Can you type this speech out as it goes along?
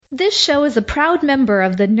This show is a proud member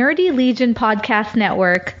of the Nerdy Legion Podcast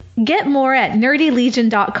Network. Get more at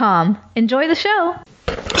nerdylegion.com. Enjoy the show.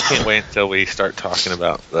 I can't wait until we start talking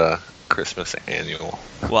about the Christmas annual.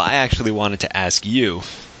 Well, I actually wanted to ask you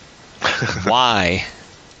why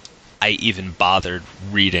I even bothered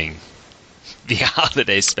reading the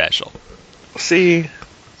holiday special. See,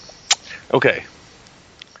 okay,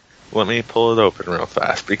 let me pull it open real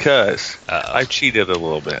fast because I cheated a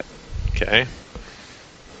little bit, okay?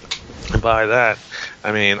 And by that,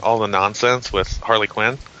 I mean all the nonsense with Harley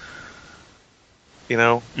Quinn, you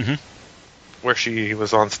know, where she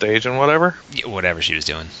was on stage and whatever. Yeah, whatever she was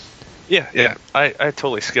doing. Yeah. I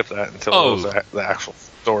totally skipped that until it was the actual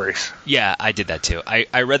stories. Yeah, I did that too.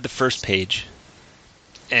 I read the first page,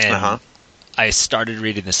 and I started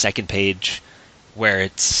reading the second page, where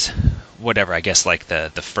it's whatever, I guess like the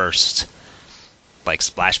first like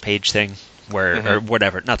splash page thing, where or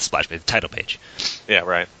whatever, not the splash page, the title page. Yeah,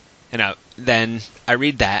 right. And then I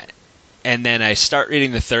read that, and then I start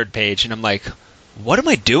reading the third page, and I'm like, what am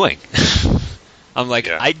I doing? I'm like,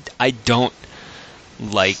 yeah. I don't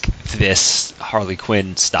like this Harley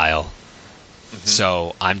Quinn style,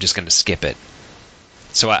 so I'm just going to skip it.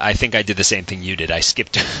 So I think I did the same thing you did. I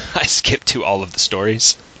skipped to all of the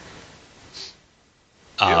stories.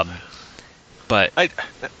 But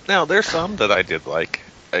now there's some that I did like.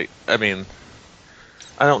 I mean,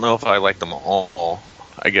 I don't know if I like them all,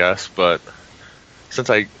 I guess, but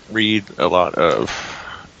since I read a lot of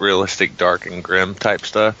realistic, dark and grim type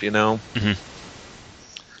stuff, you know,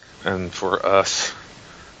 and for us,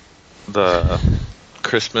 the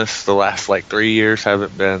Christmas the last like 3 years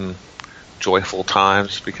haven't been joyful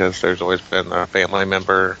times because there's always been a family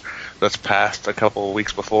member that's passed a couple of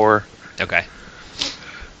weeks before. Okay.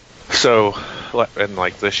 So, and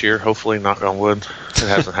like this year, hopefully, knock on wood, it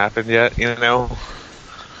hasn't happened yet, you know.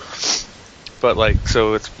 But like,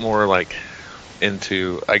 so it's more like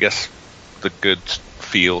into, I guess, the good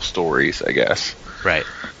feel stories, I guess. Right.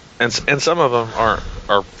 And some of them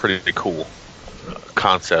are pretty cool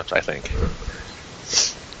concepts, I think.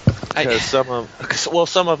 Because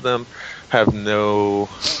some of them have no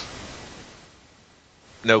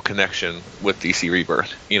connection with DC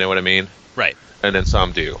Rebirth. You know what I mean? Right. And then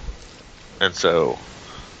some do. And so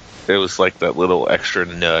it was like that little extra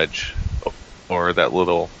nudge, or that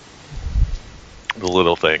little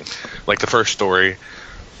thing. Like the first story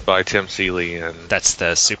by Tim Seeley, and that's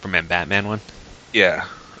the Superman Batman one? Yeah.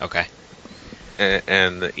 Okay.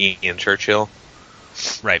 And the Ian Churchill.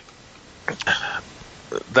 Right.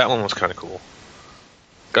 That one was kind of cool.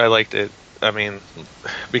 I liked it. I mean,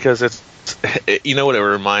 because it's you know what it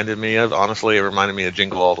reminded me of? Honestly, it reminded me of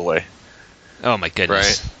Jingle All the Way. Oh my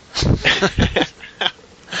goodness. Right.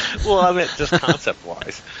 Well, I meant just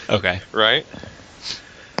concept-wise. Okay. Right?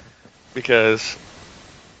 Because,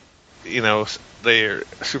 you know,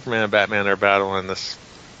 Superman and Batman are battling this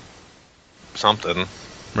something.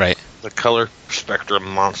 Right. The color spectrum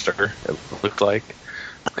monster, it looked like.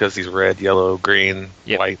 Because he's red, yellow, green,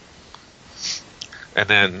 white. And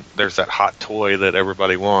then there's that hot toy that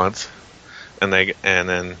everybody wants. And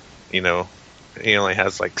then, you know, he only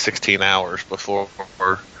has like 16 hours before,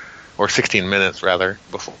 or 16 minutes rather,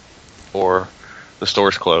 before the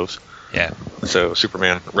stores close. Yeah. So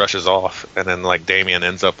Superman rushes off, and then like Damian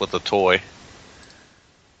ends up with the toy.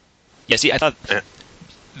 Yeah, see, I thought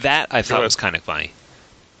was kind of funny.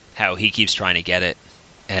 How he keeps trying to get it,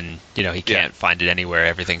 and you know he can't find it anywhere.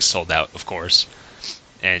 Everything's sold out, of course.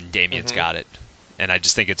 And Damian's got it, and I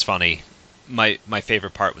just think it's funny. My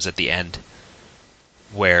favorite part was at the end,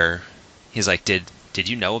 where he's like, "Did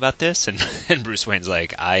you know about this?" And Bruce Wayne's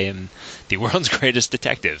like, "I am the world's greatest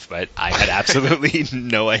detective, but I had absolutely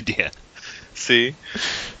no idea." See,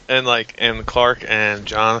 and Clark and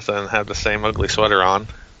Jonathan had the same ugly sweater on,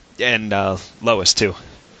 and Lois too.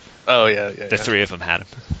 Oh yeah. The three of them had him.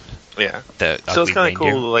 Yeah. So it's kind of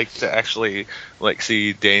cool, like to actually like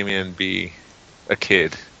see Damian be a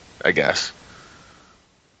kid, I guess.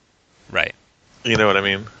 Right. You know what I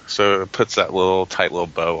mean? So it puts that tight little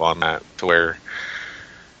bow on that, to where,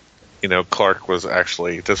 you know, Clark was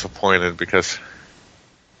actually disappointed because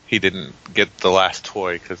he didn't get the last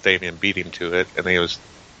toy because Damian beat him to it, and he was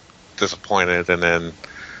disappointed. And then,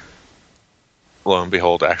 lo and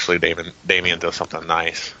behold, actually Damian does something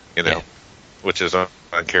nice, you know, which is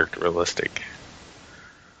uncharacteristic.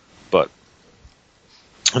 But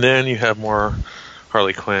and then you have more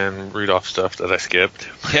Harley Quinn, Rudolph stuff that I skipped.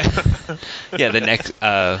 Yeah. The next,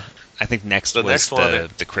 I think next was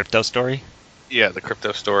the crypto story. Yeah, the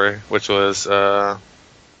crypto story, which was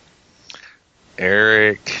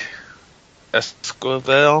Eric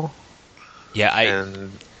Esquivel. Yeah,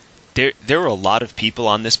 there were a lot of people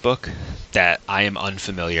on this book that I am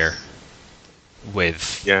unfamiliar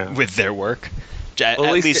with their work.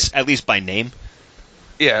 Well, at least by name.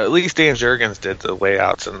 Yeah, at least Dan Jurgens did the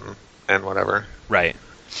layouts and whatever. Right.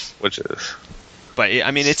 Which is. But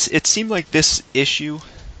I mean, it seemed like this issue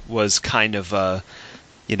was kind of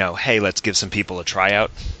hey, let's give some people a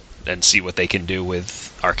tryout and see what they can do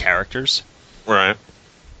with our characters. Right.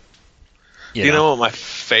 You know what my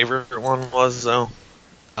favorite one was, though?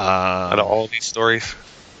 Out of all these stories?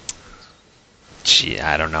 Gee,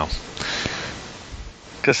 I don't know.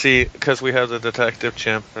 Because we have the Detective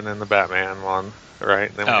Chimp and then the Batman one,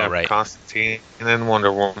 right? Then we have Constantine and then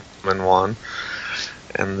Wonder Woman one.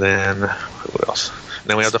 And then, who else? And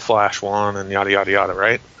then we have the Flash one and yada, yada, yada,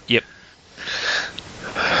 right? Yep.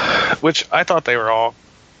 Which I thought they were all,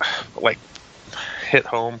 like, hit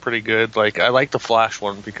home pretty good. Like, I like the Flash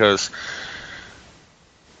one because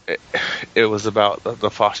it was about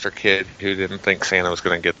the foster kid who didn't think Santa was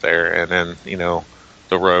going to get there. And then,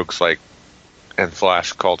 the rogues, like, and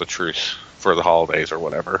Flash called a truce for the holidays or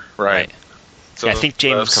whatever, right? So yeah, I think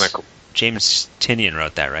James cool. James Tynion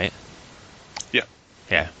wrote that, right?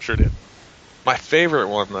 Yeah, sure did. My favorite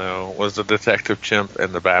one, though, was the Detective Chimp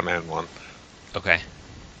and the Batman one. Okay.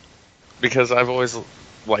 Because I've always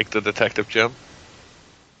liked the Detective Chimp.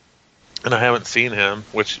 And I haven't seen him,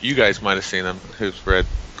 which you guys might have seen him, who's read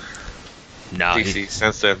DC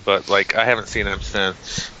since then, but like I haven't seen him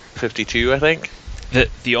since 52, I think.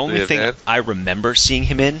 The only thing I remember seeing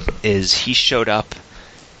him in is he showed up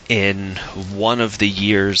in one of the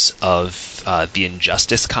years of the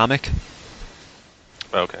Injustice comic.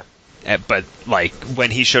 Okay. But like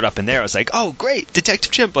when he showed up in there, I was like, "Oh, great,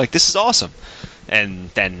 Detective Chimp! Like this is awesome." And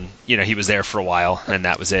then he was there for a while, and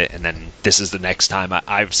that was it. And then this is the next time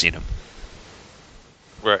I've seen him.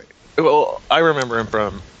 Right. Well, I remember him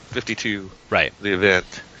from 52, right? The event,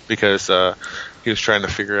 because he was trying to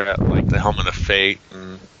figure out like the Helmet of Fate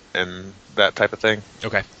and that type of thing.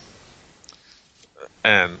 Okay.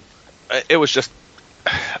 And it was just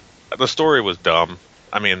the story was dumb.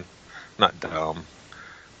 I mean, not dumb,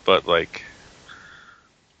 but like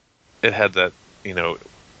it had that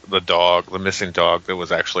the missing dog that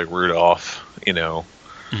was actually Rudolph,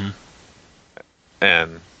 mm-hmm.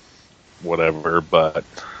 and whatever, but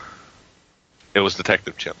it was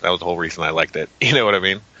Detective Chimp. That was the whole reason I liked it. You know what I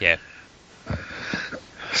mean? Yeah.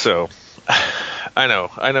 So, I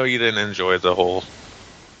know you didn't enjoy the whole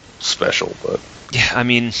special, but yeah, I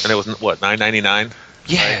mean, and it was what, $9.99?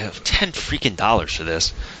 Yeah, right? $10 freaking for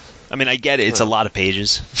this. I mean, I get it; it's a lot of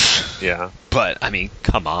pages. Yeah, but I mean,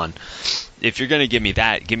 come on. If you're gonna give me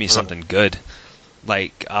that, give me something good.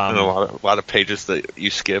 Like and a lot of pages that you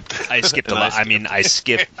skipped. I skipped a lot. I mean, I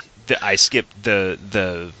skipped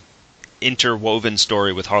the interwoven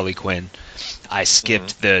story with Harley Quinn. I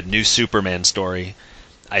skipped the new Superman story.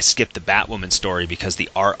 I skipped the Batwoman story because the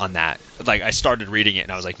art on that, like, I started reading it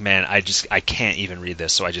and I was like, man, I can't even read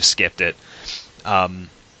this, so I just skipped it.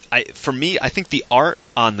 For me, I think the art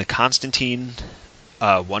on the Constantine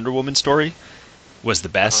Wonder Woman story was the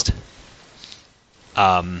best.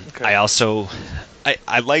 Okay. I also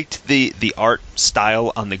I liked the art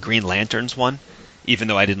style on the Green Lanterns one, even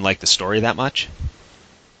though I didn't like the story that much.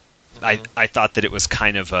 I thought that it was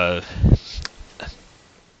kind of a,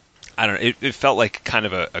 I don't know, it felt like kind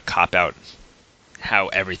of a cop-out, how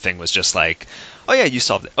everything was just like, oh yeah, you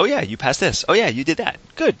solved it. Oh yeah, you passed this. Oh yeah, you did that.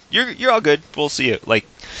 Good. You're all good. We'll see you. Like,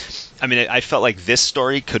 I mean, I felt like this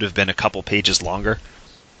story could have been a couple pages longer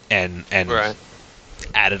and right.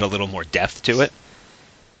 added a little more depth to it.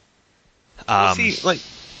 See, like,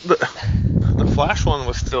 the Flash one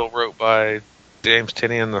was still wrote by James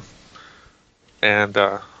Tynion, and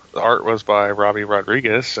the art was by Robbie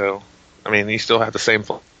Rodriguez, so, I mean, you still have the same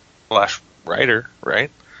Flash writer, right?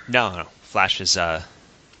 No. Flash is,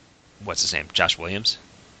 what's his name? Josh Williams?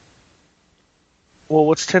 Well,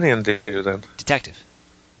 what's Tynion do then? Detective.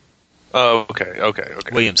 Oh, okay.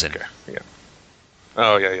 Williamson. Okay, yeah.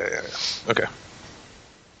 Oh, yeah. Okay.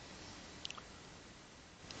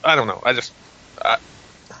 I don't know.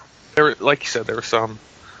 Like you said, there was some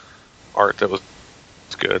art that was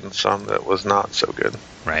good and some that was not so good.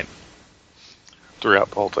 Right. Throughout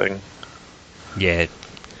the whole thing. Yeah.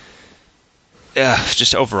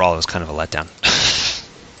 Just overall, it was kind of a letdown.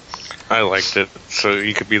 I liked it, so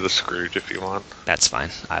you could be the Scrooge if you want. That's fine.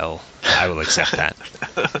 I will accept that.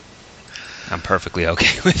 I'm perfectly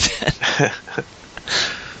okay with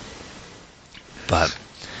that.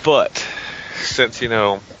 But since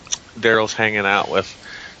Daryl's hanging out with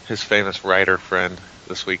his famous writer friend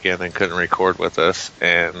this weekend and couldn't record with us,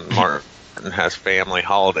 and Martin has family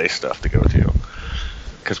holiday stuff to go to,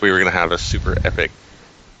 because we were going to have a super epic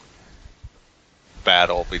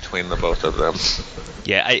battle between the both of them.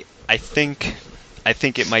 Yeah, I think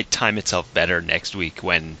it might time itself better next week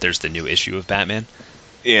when there's the new issue of Batman.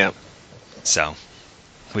 Yeah. So,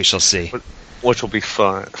 we shall see. Which will be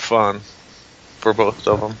fun for both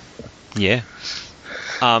of them. Yeah.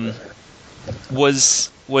 Was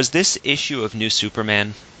this issue of New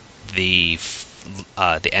Superman the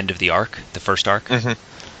end of the arc, the first arc?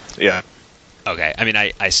 Mm-hmm. Yeah. Okay. I mean,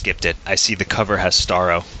 I skipped it. I see the cover has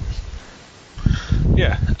Starro.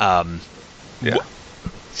 Yeah. Yeah.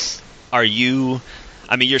 Are you?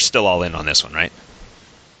 I mean, you're still all in on this one, right?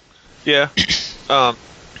 Yeah.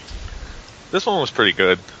 This one was pretty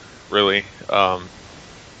good, really.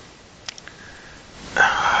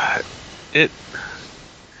 It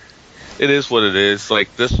is what it is.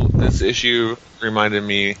 Like this issue reminded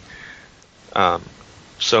me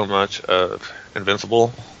so much of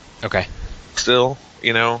Invincible. Okay. Still,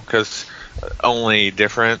 because only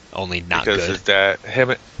different. Only not because good. His dad, him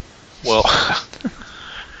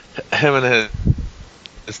and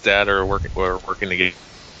his dad are working together.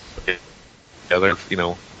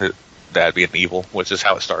 His dad being evil, which is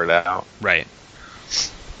how it started out. Right.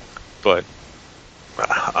 But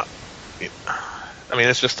I mean,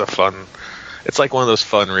 it's just it's like one of those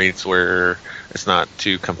fun reads where it's not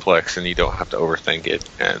too complex and you don't have to overthink it.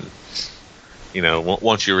 And,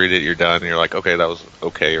 once you read it, you're done and you're like, okay, that was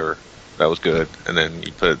okay, or that was good. And then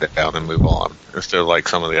you put it down and move on. Instead of like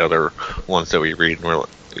some of the other ones that we read and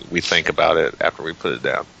we think about it after we put it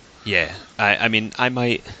down. Yeah. I mean, I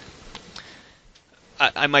might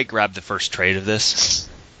grab the first trade of this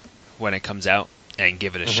when it comes out and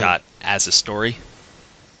give it a shot as a story.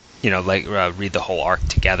 Read the whole arc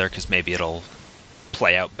together because maybe it'll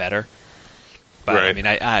play out better. But right. I mean,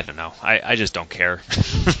 I don't know. I just don't care.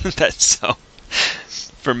 That's so.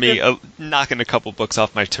 For me, knocking a couple books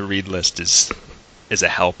off my to-read list is a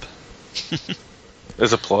help.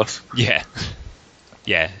 Is a plus. Yeah.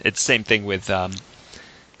 Yeah. It's the same thing with what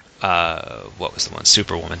was the one?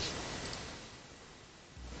 Superwoman.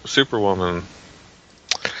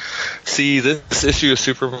 See, this issue of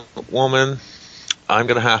Superwoman, I'm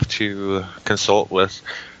going to have to consult with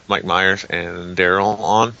Mike Myers and Daryl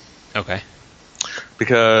on. Okay.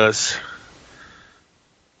 Because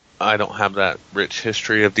I don't have that rich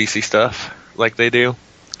history of DC stuff like they do.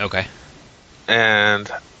 Okay. And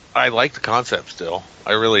I like the concept still.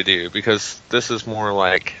 I really do. Because this is more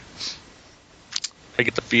like... I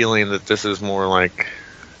get the feeling that this is more like...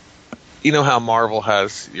 You know how Marvel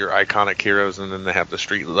has your iconic heroes and then they have the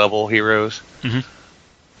street level heroes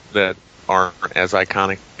that aren't as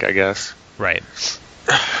iconic, I guess. Right.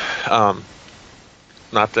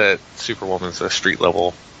 Not that Superwoman's a street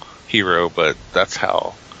level hero, but that's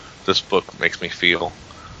how this book makes me feel.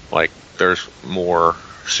 Like there's more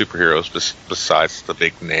superheroes besides the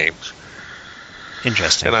big names.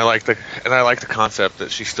 Interesting. And I like the concept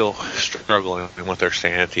that she's still struggling with her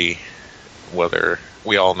sanity. Whether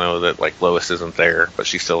we all know that like Lois isn't there, but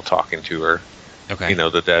she's still talking to her. Okay.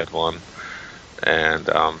 The dead one. And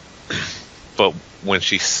but when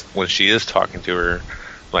she is talking to her,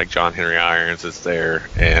 like John Henry Irons is there,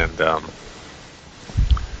 and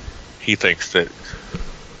he thinks that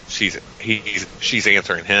she's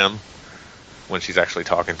answering him when she's actually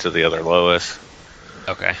talking to the other Lois.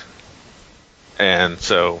 Okay. And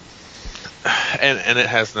so, and it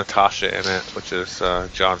has Natasha in it, which is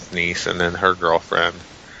John's niece, and then her girlfriend,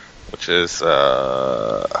 which is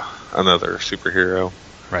another superhero.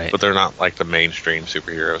 Right. But they're not like the mainstream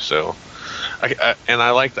superhero. So,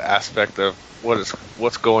 I like the aspect of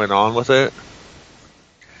what's going on with it,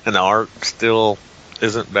 and the art still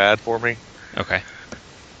isn't bad for me. Okay.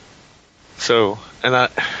 So,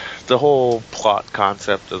 the whole plot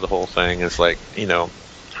concept of the whole thing is like,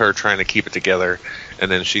 her trying to keep it together, and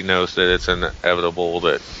then she knows that it's inevitable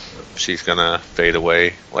that she's gonna fade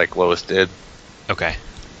away like Lois did. Okay.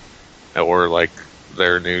 Or like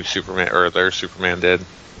their Superman did.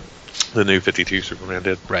 The new 52 Superman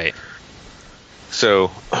did. Right.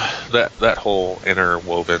 So that whole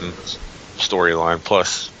interwoven storyline,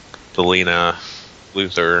 plus the Lena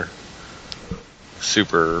Luthor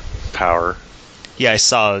super power. Yeah, I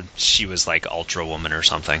saw she was like Ultra Woman or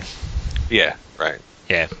something. Yeah, right.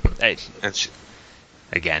 Yeah.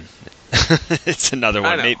 Again, it's another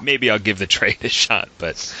one. Maybe I'll give the trade a shot,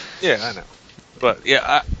 but... Yeah, I know. But,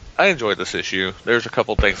 yeah, I enjoyed this issue. There's a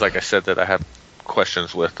couple things, like I said, that I have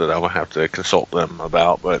questions with that I'm going to have to consult them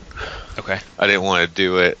about, but okay. I didn't want to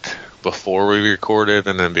do it before we recorded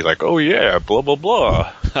and then be like, oh, yeah, blah, blah,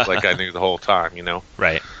 blah. Like I knew the whole time,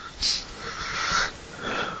 Right.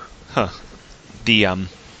 Huh. The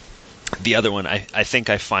other one, I think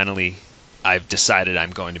I finally I've decided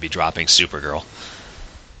I'm going to be dropping Supergirl.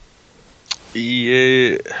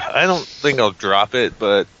 Yeah, I don't think I'll drop it,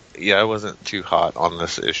 but yeah, I wasn't too hot on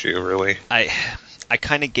this issue, really. I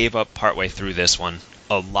kind of gave up partway through this one.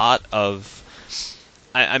 A lot of...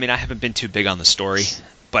 I mean, I haven't been too big on the story,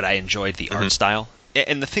 but I enjoyed the art style.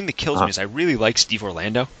 And the thing that kills me is I really like Steve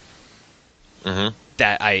Orlando. Mm-hmm.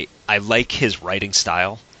 That I like his writing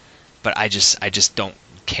style, but I just don't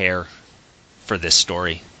care for this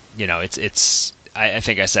story. You know, it's I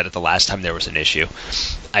think I said it the last time there was an issue.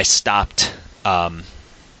 I stopped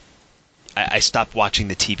I stopped watching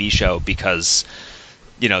the TV show because,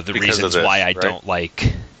 you know, the reasons why I don't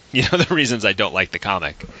like, you know, the reasons I don't like the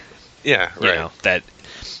comic. Yeah, right. You know, that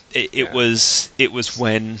it was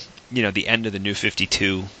when, you know, the end of the New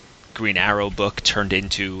 52 Green Arrow book turned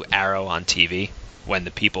into Arrow on TV, when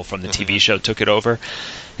the people from the TV show took it over.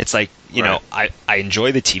 It's like, you know, I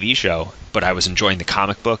enjoy the TV show, but I was enjoying the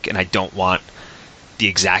comic book, and I don't want the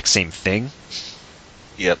exact same thing.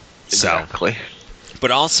 Yep, exactly. So,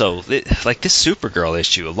 but also, like this Supergirl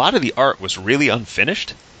issue, a lot of the art was really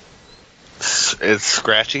unfinished. It's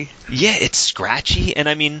scratchy? Yeah, it's scratchy, and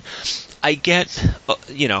I mean, I get,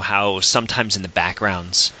 you know, how sometimes in the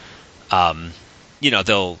backgrounds, you know,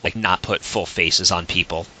 they'll like not put full faces on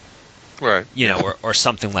people. Right. You know, or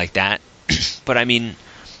something like that. But I mean,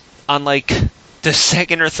 on like the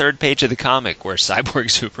second or third page of the comic where Cyborg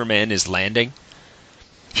Superman is landing,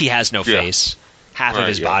 he has no face. Half of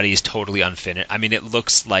his body is totally unfinished. I mean, it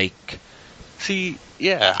looks like... See,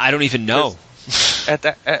 yeah. I don't even know. At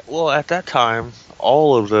that time,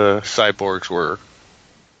 all of the cyborgs were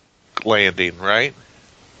landing, right?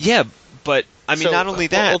 Yeah, but I mean, not only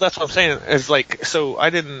that. Well, that's what I'm saying. It's like, so I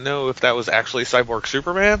didn't know if that was actually Cyborg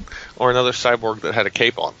Superman or another cyborg that had a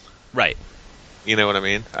cape on. Right. You know what I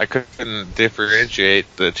mean? I couldn't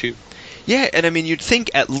differentiate the two. Yeah, and I mean, you'd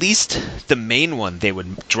think at least the main one they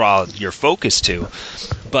would draw your focus to,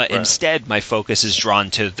 but instead my focus is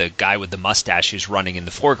drawn to the guy with the mustache who's running in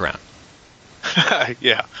the foreground.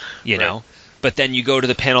 Yeah. You know? But then you go to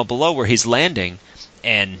the panel below where he's landing,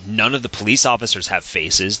 and none of the police officers have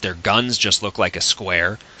faces. Their guns just look like a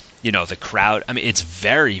square. You know, the crowd... I mean, it's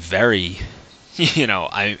very, very... You know,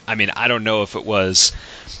 I mean, I don't know if it was,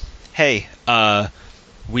 hey,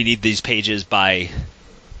 we need these pages by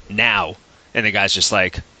now. And the guy's just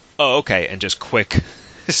like, oh, okay, and just quick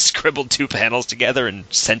scribbled 2 panels together and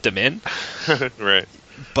sent them in. Right.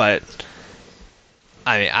 But,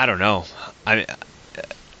 I mean, I don't know.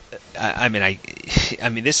 I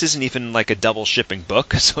mean, this isn't even like a double shipping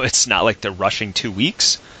book, so it's not like they're rushing 2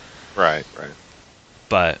 weeks. Right.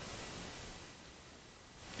 But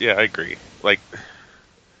yeah, I agree. Like,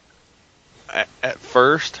 at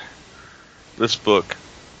first, this book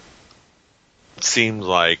seemed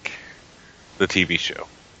like the TV show,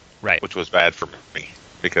 right? Which was bad for me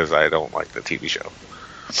because I don't like the TV show.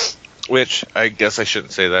 Which I guess I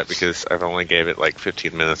shouldn't say that because I've only gave it like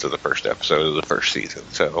 15 minutes of the first episode of the first season,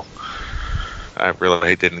 so I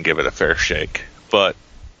really didn't give it a fair shake. But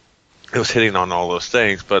it was hitting on all those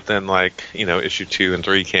things. But then, like, you know, issue 2 and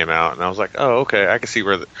 3 came out, and I was like, oh, okay, I can see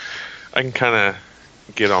where I can kind of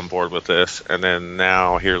get on board with this. And then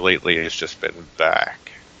now here lately, it's just been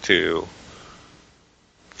back to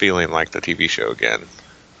feeling like the TV show again.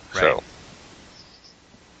 Right. So.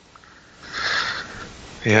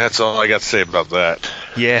 Yeah, that's all I got to say about that.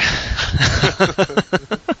 Yeah.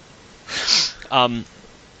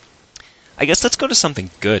 I guess let's go to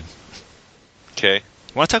something good. Okay.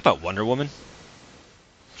 Want to talk about Wonder Woman?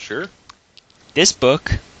 Sure. This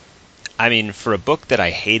book, I mean, for a book that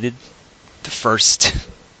I hated the first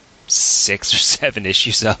 6 or 7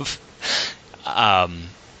 issues of,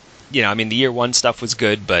 you know, I mean, the year 1 stuff was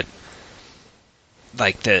good, but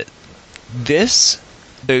like the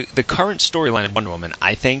current storyline of Wonder Woman,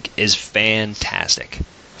 I think, is fantastic.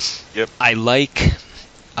 Yep. I like,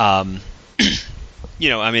 you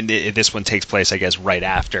know, I mean, this one takes place, I guess, right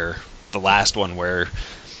after the last one where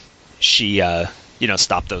she, you know,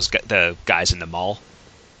 stopped the guys in the mall.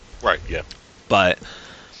 Right, yeah. But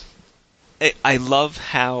I love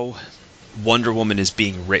how Wonder Woman is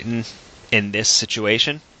being written in this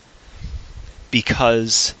situation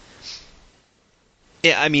because...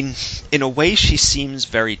 Yeah, I mean, in a way, she seems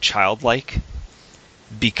very childlike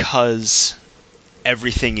because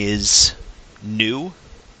everything is new.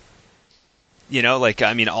 You know, like,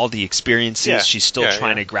 I mean, all the experiences, she's still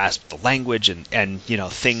trying to grasp the language and, you know,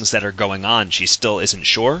 things that are going on, she still isn't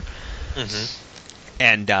sure. Mm-hmm.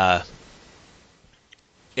 And,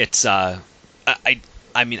 it's, I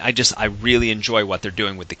mean, I really enjoy what they're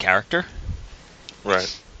doing with the character.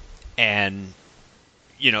 Right. And...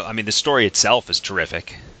 You know, I mean, the story itself is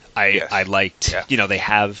terrific. I liked, they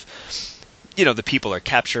have, the people are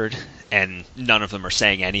captured and none of them are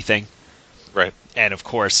saying anything. Right. And of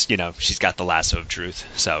course, she's got the lasso of truth.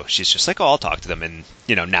 So she's just like, oh, I'll talk to them. And,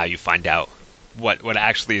 now you find out what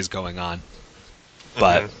actually is going on.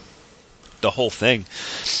 But the whole thing,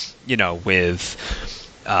 with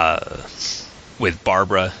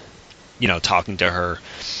Barbara, talking to her,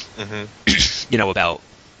 about,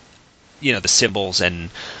 the symbols and,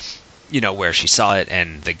 where she saw it,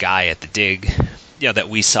 and the guy at the dig, that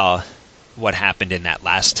we saw what happened in that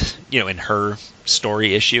last, in her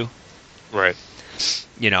story issue. Right.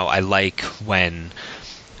 I like when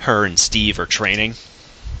her and Steve are training,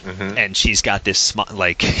 and she's got this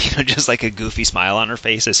just like a goofy smile on her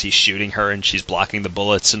face as he's shooting her, and she's blocking the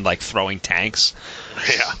bullets and like throwing tanks.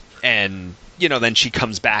 Yeah. And then she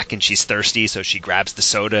comes back and she's thirsty, so she grabs the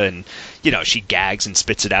soda and she gags and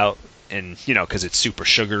spits it out, and because it's super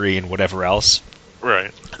sugary and whatever else.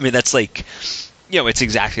 Right. I mean, that's like, it's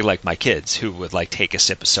exactly like my kids who would like take a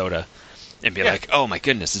sip of soda and be like, "Oh my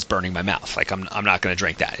goodness, it's burning my mouth. Like I'm not going to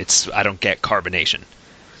drink that. I don't get carbonation."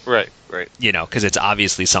 Right. Because it's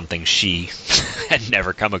obviously something she had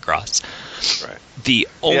never come across. Right. The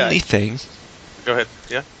only thing Go ahead.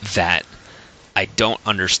 Yeah. that I don't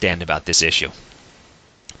understand about this issue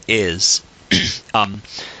is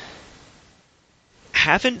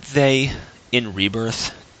haven't they in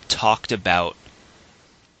Rebirth talked about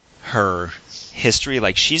her history?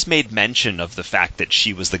 Like, she's made mention of the fact that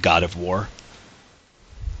she was the god of war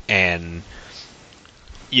and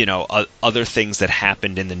other things that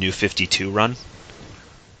happened in the New 52 run,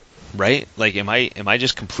 right? Like, am I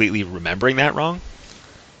just completely remembering that wrong?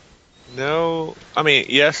 No, I mean,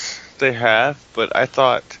 yes, they have, but I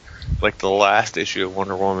thought like the last issue of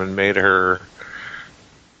Wonder Woman made her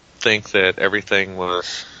think that everything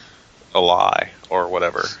was a lie or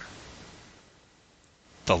whatever.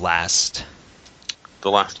 The last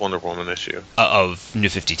Wonder Woman issue of New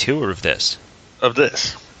 52 or of this? Of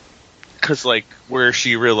this, because like where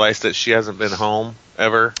she realized that she hasn't been home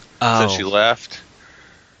ever since she left,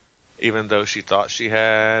 even though she thought she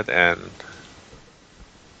had, and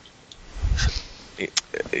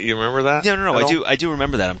you remember that? No. I do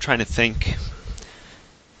remember that. I'm trying to think.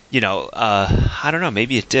 I don't know.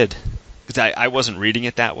 Maybe it did, because I wasn't reading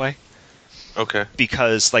it that way. Okay.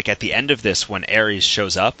 Because like at the end of this, when Ares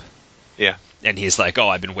shows up, and he's like, "Oh,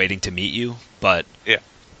 I've been waiting to meet you," but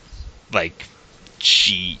like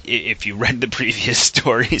if you read the previous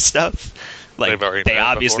story stuff, like they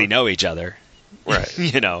obviously know each other, right?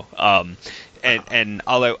 And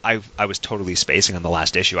although I was totally spacing on the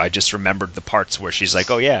last issue, I just remembered the parts where she's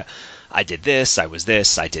like, "Oh yeah, I did this, I was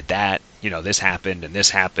this, I did that, this happened and this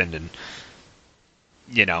happened," and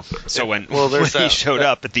so when he showed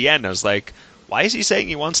up at the end, I was like, "Why is he saying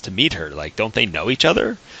he wants to meet her? Like, don't they know each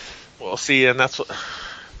other?" Well, see, and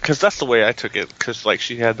because that's the way I took it, because like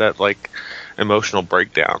she had that like emotional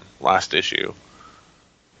breakdown last issue,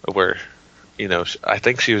 where I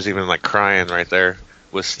think she was even like crying right there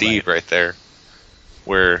with Steve right there,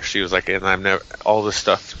 where she was like, and I've never, all this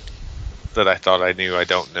stuff that I thought I knew, I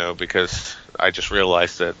don't know, because I just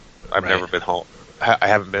realized that I've never been home. I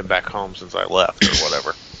haven't been back home since I left or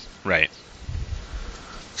whatever. Right.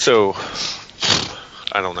 So,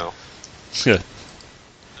 I don't know. Yeah.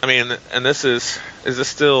 I mean, and this is this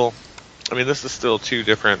still, this is still two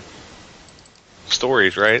different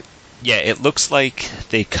stories, right? Yeah, it looks like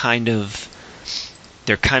they're kind of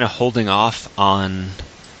holding off on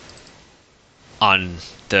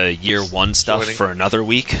the year one stuff for another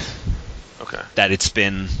week. Okay. That it's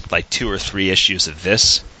been like 2 or 3 issues of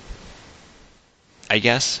this, I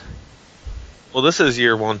guess. Well, this is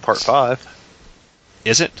year 1, part 5.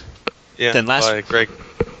 Is it? Yeah. Then by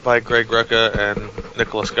Greg Rucka and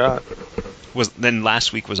Nicola Scott. Then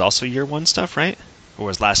last week was also year 1 stuff, right? Or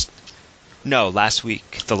was last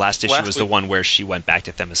week the last issue was the one where she went back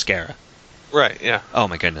to Themyscira. Right. Yeah. Oh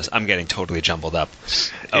my goodness, I'm getting totally jumbled up.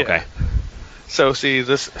 Okay. Yeah. So see,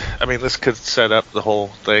 this could set up the whole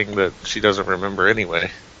thing that she doesn't remember anyway.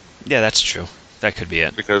 Yeah, that's true. That could be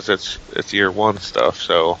it. Because it's year 1 stuff.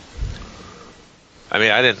 So, I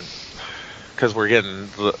didn't, because we're getting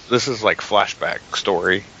this is like flashback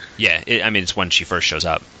story. Yeah, it's when she first shows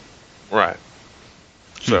up. Right.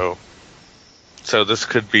 So this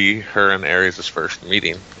could be her and Ares' first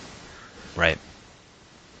meeting. Right.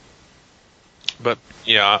 But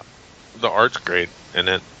yeah, the art's great in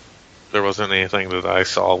it. There wasn't anything that I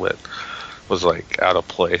saw that was like out of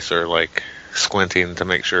place or like squinting to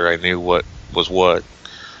make sure I knew what was what.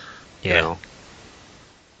 Yeah.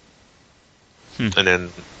 And then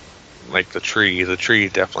like the tree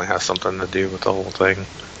definitely has something to do with the whole thing.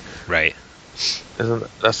 Right.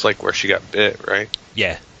 That's like where she got bit, right?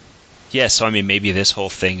 Yeah. Yeah, so I mean, maybe this whole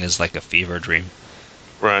thing is like a fever dream.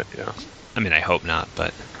 Right, yeah. I mean, I hope not,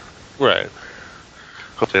 but... Right.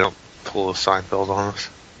 Hope they don't pull a Seinfeld on us.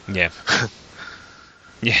 Yeah.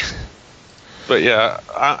 Yeah. But yeah,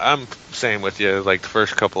 I'm same with you. Like, the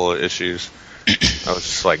first couple of issues, I was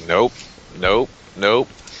just like, nope.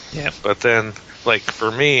 Yeah. But then, like,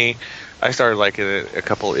 for me, I started liking it a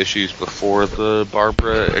couple of issues before the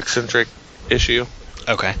Barbara eccentric issue.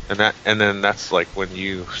 Okay. And then that's like when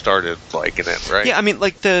you started liking it, right? Yeah, I mean,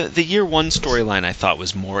 like the year one storyline I thought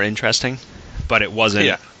was more interesting, but it wasn't.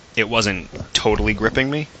 Yeah. It wasn't totally gripping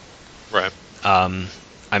me. Right.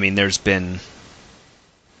 I mean, there's been.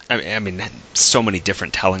 I mean, so many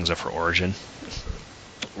different tellings of her origin.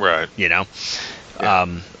 Right. You know.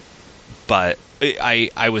 Yeah. But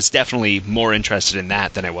I was definitely more interested in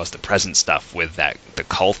that than I was the present stuff with the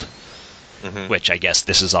cult, which I guess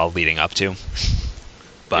this is all leading up to.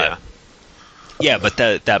 But yeah, but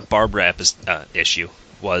that Barbara issue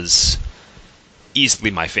was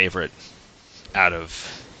easily my favorite out of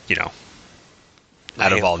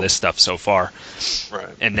all this stuff so far.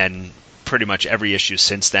 Right. And then pretty much every issue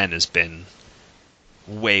since then has been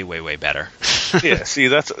way, way, way better. Yeah, see,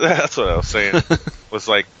 that's what I was saying. Was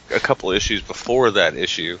like a couple issues before that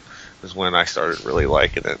issue is when I started really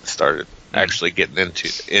liking it. Started actually getting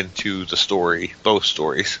into the story, both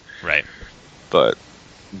stories. Right. But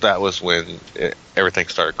that was when everything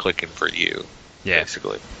started clicking for you. Yeah.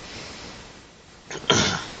 Basically.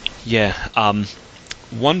 Yeah.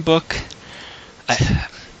 One book.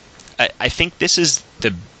 I think this is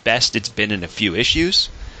the best it's been in a few issues.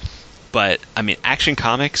 But I mean, Action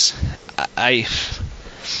Comics. I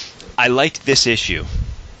liked this issue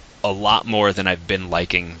a lot more than I've been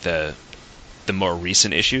liking the more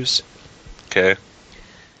recent issues. Okay.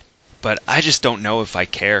 But I just don't know if I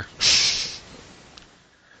care.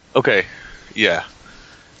 Okay, yeah.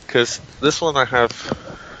 Because this one I have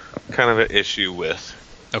kind of an issue with.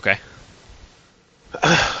 Okay.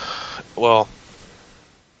 Well,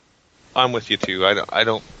 I'm with you too.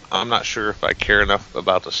 I'm not sure if I care enough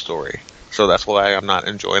about the story. So that's why I'm not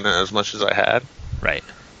enjoying it as much as I had. Right.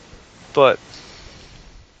 But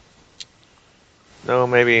no,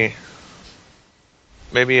 maybe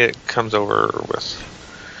it comes over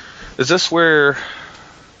with. Is this where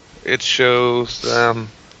it shows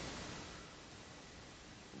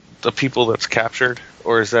the people that's captured,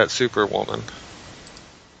 or is that Superwoman?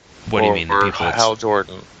 What do you mean, the people? Or Hal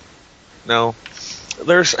Jordan? No,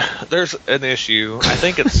 there's an issue. I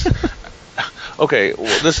think it's okay.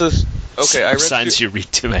 Well, this is okay. I read Sometimes you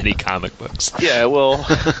read too many comic books. Yeah, well,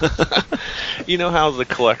 you know how the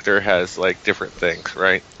collector has like different things,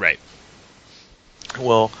 right? Right.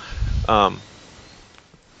 Well,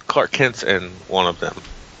 Clark Kent's in one of them,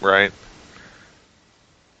 right?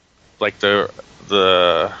 Like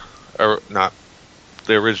not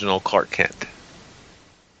the original Clark Kent.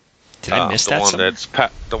 Did I miss that?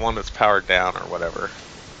 The one that's powered down or whatever.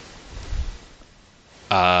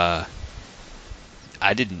 I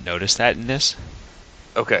didn't notice that in this.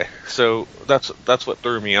 Okay, so that's what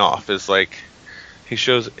threw me off. Is like he's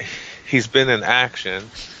been in action,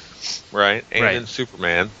 right? And right. in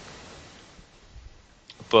Superman,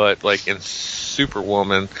 but like in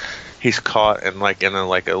Superwoman, he's caught in a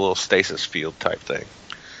little stasis field type thing.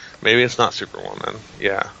 Maybe it's not Superwoman.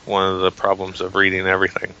 Yeah, one of the problems of reading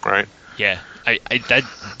everything, right? Yeah,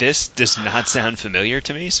 this does not sound familiar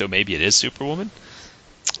to me, so maybe it is Superwoman.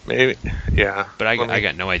 Maybe, yeah. But I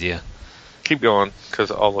got no idea. Keep going,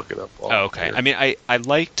 because I'll look it up. Okay. Here. I mean, I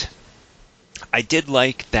did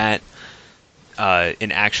like that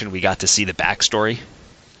in action we got to see the backstory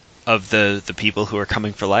of the people who are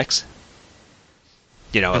coming for Lex.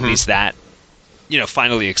 At least that,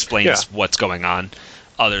 finally explains what's going on,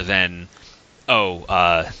 other than,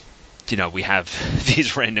 we have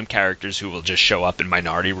these random characters who will just show up and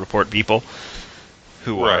Minority Report people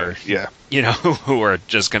who are, who are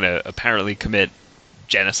just going to apparently commit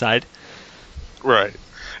genocide. Right.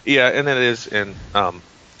 Yeah, and it is in,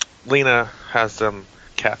 Lena has them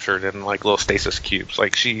captured in like little stasis cubes.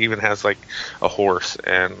 Like she even has like a horse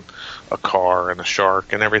and a car and a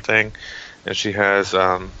shark and everything. And she has,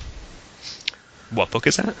 what book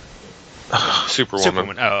is that?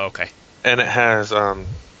 Superwoman. Oh, okay. And it has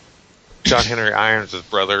John Henry Irons'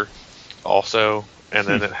 brother also, and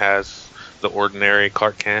then it has the ordinary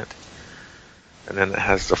Clark Kent, and then it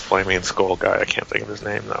has the Flaming Skull guy. I can't think of his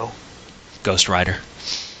name though. Ghost Rider.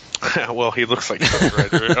 Well, he looks like Ghost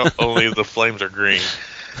Rider, only the flames are green.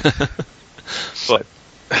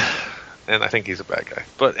 And I think he's a bad guy.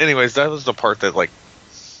 But anyways, that was the part that like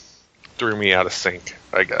threw me out of sync,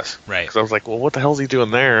 I guess. Right. Because I was like, well, what the hell is he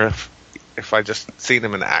doing there if I just seen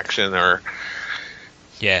him in action or...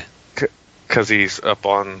 Yeah. Because he's up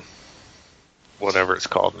on whatever it's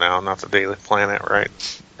called now, not the Daily Planet,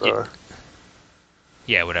 right?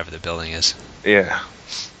 Yeah, whatever the building is. Yeah.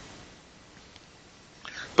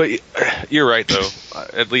 But you're right, though.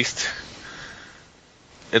 At least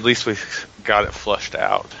we got it flushed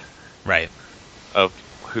out. Right. Of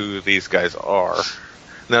who these guys are.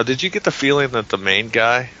 Now, did you get the feeling that the main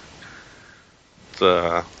guy,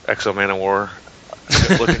 the Exo Man of War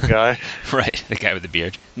looking guy? Right, the guy with the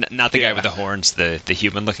beard. Not the guy with the horns, the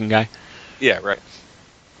human-looking guy? Yeah, right.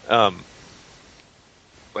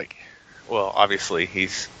 Well, obviously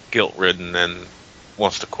he's guilt-ridden and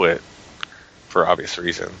wants to quit for obvious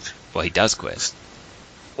reasons. Well, he does quit.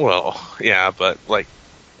 Well, yeah, but,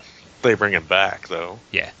 they bring him back, though.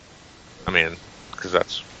 Yeah. I mean, because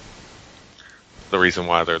that's the reason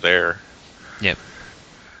why they're there. Yep.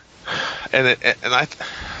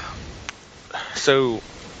 So,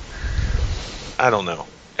 I don't know.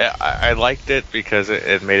 I liked it because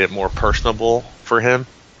it made it more personable for him.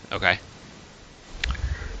 Okay.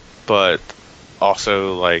 But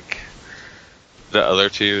also, the other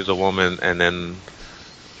two, the woman and then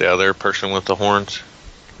the other person with the horns,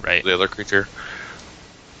 right? The other creature,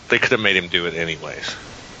 they could have made him do it anyways.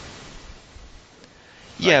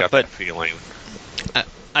 Yeah, but feeling.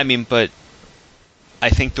 I mean, but I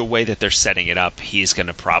think the way that they're setting it up, he's going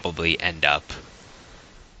to probably end up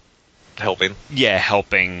helping. Yeah,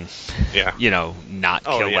 helping. Yeah. Not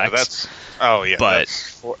kill Lex. But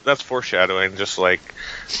that's foreshadowing. Just like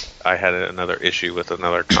I had another issue with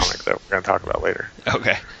another comic that we're going to talk about later.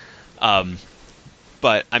 Okay.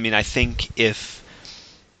 But I mean, I think if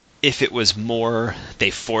it was more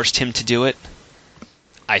they forced him to do it,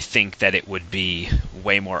 I think that it would be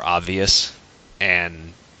way more obvious,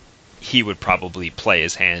 and he would probably play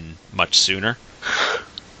his hand much sooner.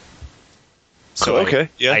 So okay,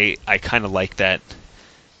 yeah. I kind of like that.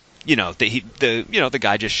 The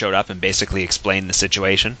guy just showed up and basically explained the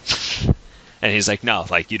situation, and he's like, "No,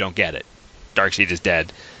 you don't get it. Darkseid is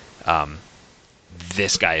dead.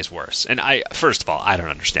 This guy is worse." And first of all, I don't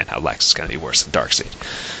understand how Lex is going to be worse than Darkseid,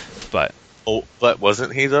 but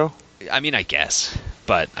wasn't he though? I mean, I guess,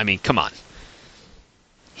 but I mean, come on.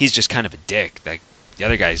 He's just kind of a dick. The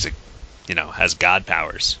other guy's has god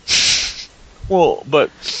powers. Well, but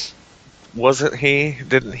wasn't he?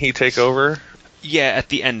 Didn't he take over? Yeah, at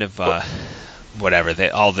the end of whatever,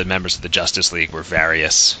 all the members of the Justice League were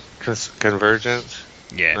various. Convergence?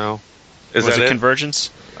 Yeah. No. Was it Convergence?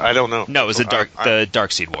 I don't know. No, it was the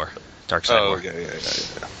Darkseid War. Darkseid War. Yeah.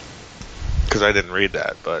 Because I didn't read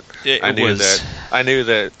that, but I knew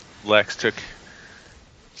that Lex took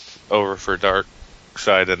over for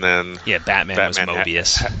Darkseid, and then Batman was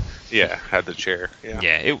Mobius. Had the chair.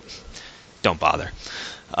 Yeah. Don't bother.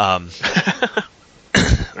 All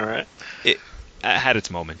right. It had its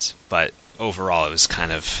moments, but overall it was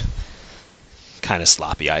kind of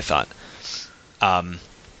sloppy, I thought.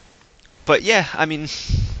 But yeah, I mean,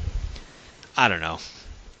 I don't know.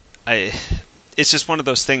 It's just one of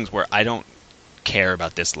those things where I don't care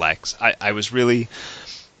about this Lex. I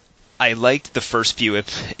liked the first few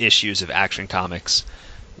issues of Action Comics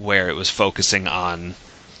where it was focusing on,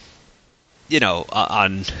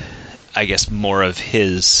 I guess, more of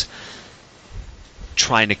his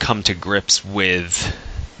trying to come to grips with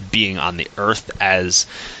being on the Earth, as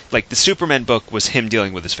the Superman book was him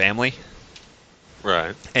dealing with his family,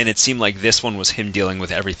 right? And it seemed like this one was him dealing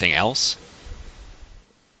with everything else,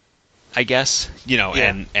 I guess.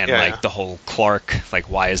 And the whole Clark,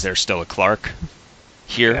 why is there still a Clark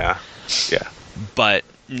here? Yeah. But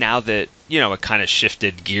now that it kind of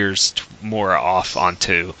shifted gears more off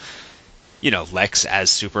onto Lex as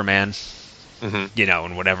Superman,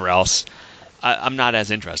 and whatever else, I'm not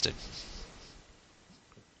as interested.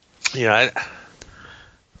 Yeah,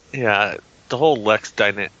 the whole Lex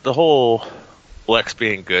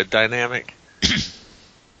being good dynamic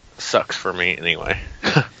sucks for me anyway.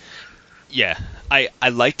 Yeah, I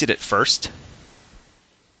liked it at first,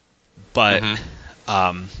 but I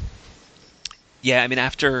mean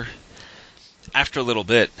after a little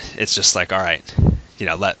bit, it's just all right,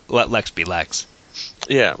 let Lex be Lex.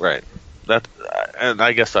 Yeah, right. And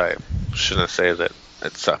I guess I shouldn't say that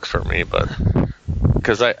it sucks for me, but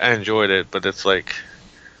because I enjoyed it, but it's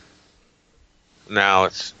now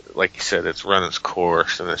it's like you said, it's run its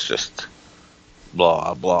course, and it's just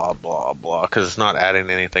blah blah blah blah, because it's not adding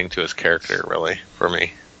anything to his character really for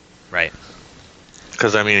me. Right.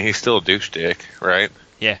 Because I mean, he's still a douche dick, right?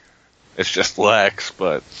 Yeah. It's just Lex,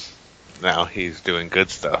 but now he's doing good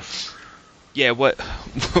stuff. Yeah, what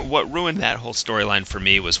ruined that whole storyline for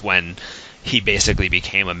me was when he basically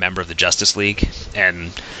became a member of the Justice League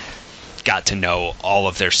and got to know all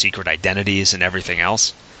of their secret identities and everything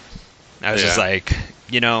else. I was just like,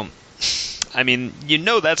 I mean,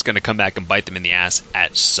 that's going to come back and bite them in the ass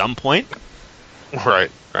at some point.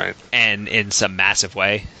 Right. And in some massive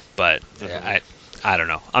way, but I don't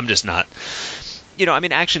know. I'm just not, I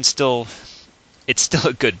mean, Action's still, it's still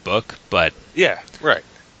a good book, but yeah, right.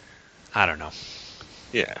 I don't know.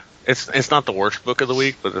 Yeah. It's not the worst book of the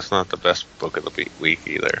week, but it's not the best book of the week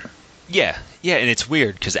either. Yeah, and it's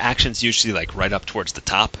weird because Action's usually like right up towards the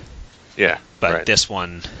top. Yeah, but this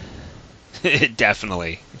one, it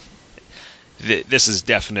definitely, this is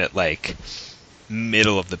definite like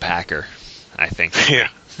middle of the packer, I think. Yeah,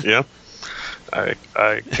 I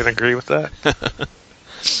can agree with that.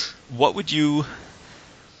 What did you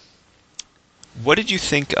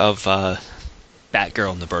think of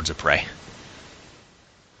Batgirl and the Birds of Prey?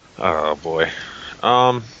 Oh boy.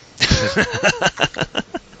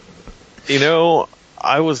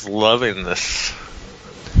 I was loving this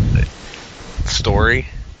story.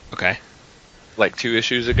 Okay. Like 2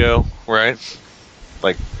 issues ago, right?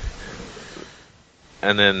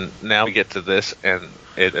 And then now we get to this, and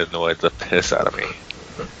it annoyed the piss out of me.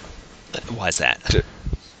 Why is that?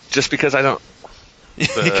 Just because I don't.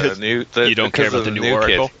 You don't care about the new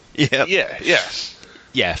Oracle? Yeah.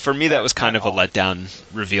 Yeah, for me that was kind of a letdown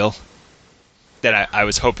reveal. That I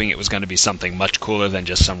was hoping it was going to be something much cooler than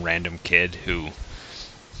just some random kid who,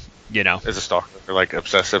 is a stalker, like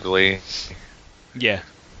obsessively. Yeah.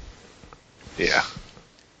 Yeah.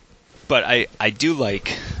 But I do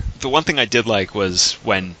like, the one thing I did like was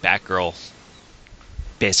when Batgirl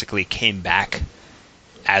basically came back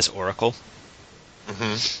as Oracle.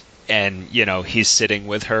 Mm-hmm. And, he's sitting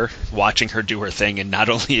with her, watching her do her thing, and not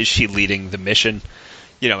only is she leading the mission,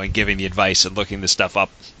 and giving the advice and looking the stuff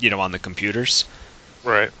up, on the computers.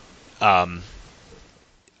 Right. How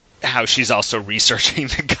she's also researching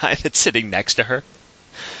the guy that's sitting next to her.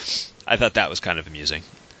 I thought that was kind of amusing.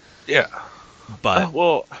 Yeah. But,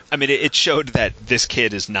 I mean, it showed that this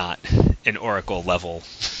kid is not an Oracle level.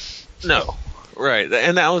 No. Right.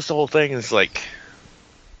 And that was the whole thing, is like,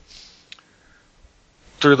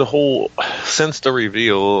 through the whole, since the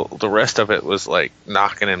reveal, the rest of it was like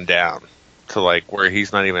knocking him down to like where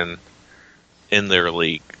he's not even in their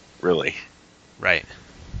league, really. Right.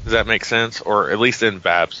 Does that make sense? Or at least in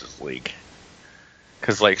Babs' league.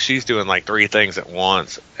 Because like she's doing like 3 things at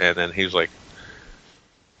once, and then he's like,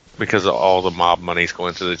 because of all the mob money's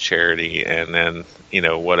going to the charity, and then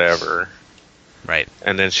whatever. Right.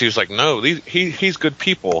 And then she was like, no, he's good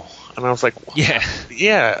people, and I was like,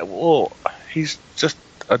 yeah, well, he's just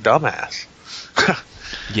a dumbass.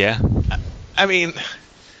 Yeah. I mean,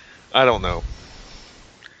 I don't know.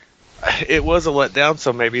 It was a letdown,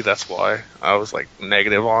 so maybe that's why I was like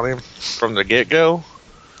negative on him from the get-go.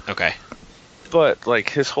 Okay. But like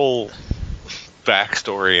his whole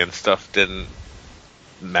backstory and stuff didn't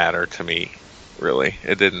matter to me, really.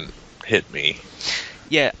 It didn't hit me.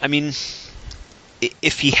 Yeah, I mean,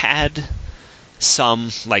 if he had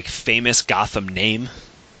some like famous Gotham name,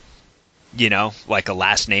 like a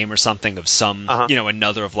last name or something of some,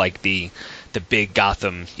 another of like the big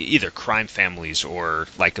Gotham, either crime families or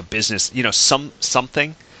like a business,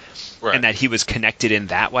 something, right. And that he was connected in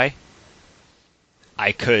that way,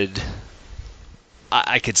 I could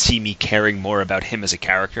see me caring more about him as a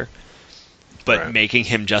character. But right. Making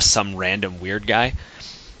him just some random weird guy,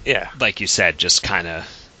 yeah, like you said, just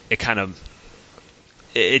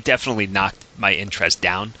it definitely knocked my interest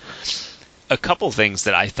down. A couple things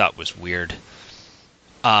that I thought was weird.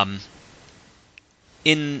 And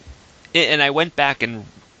I went back and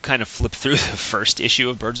kind of flipped through the first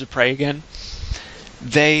issue of Birds of Prey again.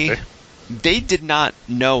 They did not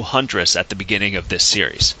know Huntress at the beginning of this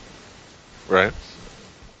series. Right.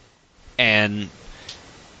 And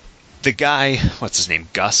the guy, what's his name,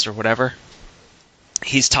 Gus or whatever,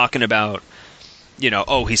 he's talking about,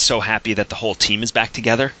 he's so happy that the whole team is back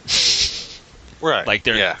together. Right. Like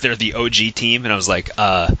they're the OG team, and I was like,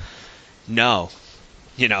 no.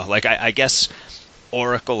 Like I guess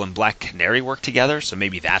Oracle and Black Canary work together, so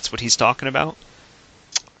maybe that's what he's talking about.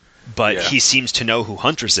 But he seems to know who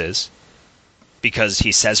Huntress is because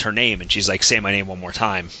he says her name, and she's like, say my name one more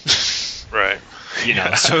time. Right.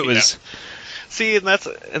 So it was... See,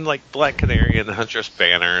 and like Black Canary and the Huntress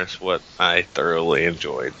banner is what I thoroughly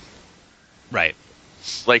enjoyed. Right.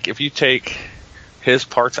 Like, if you take his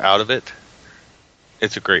parts out of it,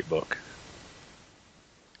 it's a great book.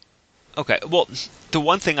 Okay, well, the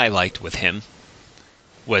one thing I liked with him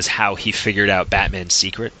was how he figured out Batman's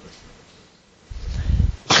secret.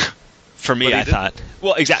 For me, I thought,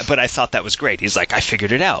 well, exactly, but I thought that was great. He's like, I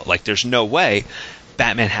figured it out. Like, there's no way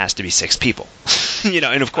Batman has to be 6 people.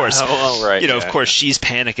 And of course, of course she's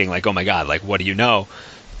panicking, like, oh my God, like, what do you know?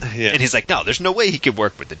 Yeah. And he's like, no, there's no way he could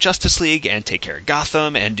work with the Justice League and take care of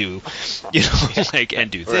Gotham and do,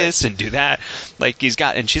 and do this and do that. Like,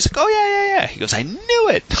 and she's like, oh yeah. He goes, I knew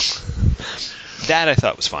it. That I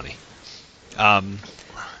thought was funny.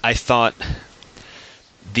 I thought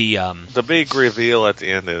the big reveal at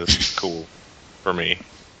the end is cool for me.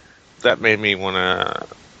 That made me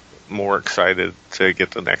more excited to get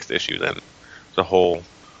the next issue than the whole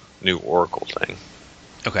new Oracle thing.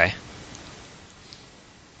 Okay.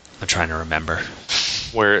 I'm trying to remember.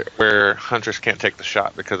 Where Huntress can't take the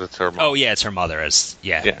shot because it's her mother. Oh yeah, it's her mother.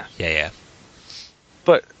 Yeah.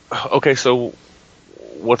 But okay, so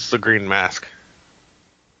what's the green mask?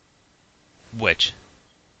 Which?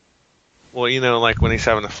 Well, like when he's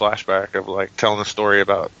having a flashback of like telling a story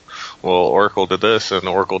about, well, Oracle did this and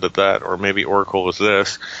Oracle did that, or maybe Oracle was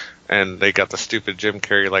this, and they got the stupid Jim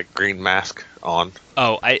Carrey like green mask on.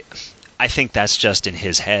 Oh, I think that's just in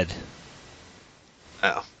his head.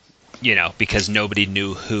 Oh. Because nobody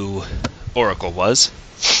knew who Oracle was.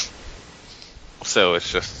 So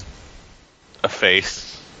it's just a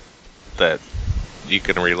face that you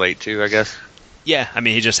can relate to, I guess. Yeah, I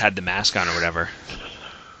mean, he just had the mask on or whatever.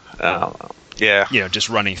 Yeah. Just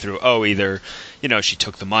running through, either, she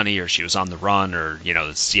took the money or she was on the run or,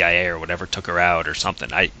 the CIA or whatever took her out or something.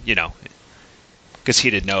 Because he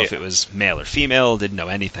didn't know if it was male or female, didn't know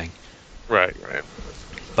anything. Right.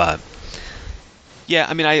 But, yeah,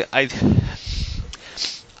 I mean,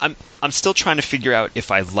 I'm still trying to figure out if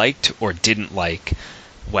I liked or didn't like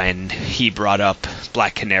when he brought up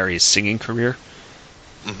Black Canary's singing career.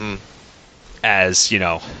 Mm-hmm. As,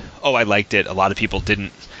 I liked it. A lot of people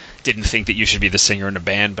didn't think that you should be the singer in a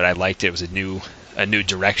band, but I liked it. It was a new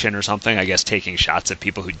direction or something. I guess taking shots at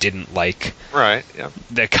people who didn't like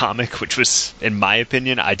the comic, which was, in my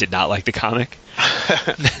opinion, I did not like the comic.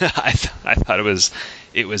 I thought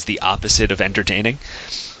it was the opposite of entertaining.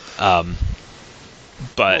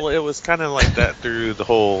 But it was kind of like that through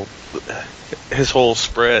his whole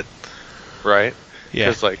spread, right? Yeah.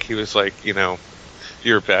 Because like he was like,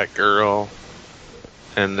 you're Batgirl,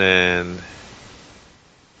 and then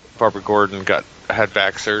Barbara Gordon had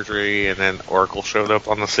back surgery, and then Oracle showed up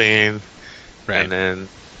on the scene, right. And then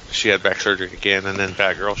she had back surgery again, and then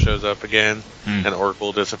Batgirl shows up again, and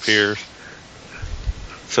Oracle disappears.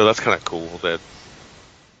 So that's kind of cool that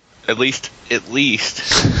at least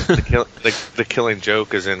the Killing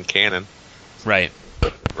Joke is in canon, right?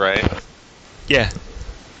 Yeah.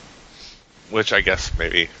 Which I guess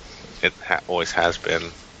maybe it always has been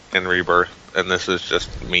in Rebirth, and this is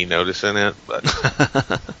just me noticing it. But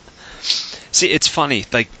see, it's funny.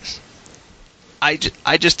 Like, I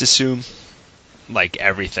just assume like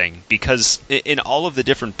everything, because in all of the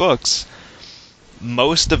different books,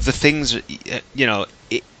 most of the things,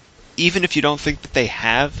 even if you don't think that they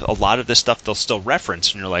have, a lot of the stuff they'll still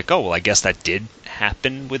reference, and you're like, oh, well, I guess that did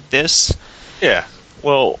happen with this. Yeah.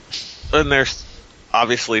 Well, and there's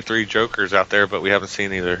obviously 3 Jokers out there, but we haven't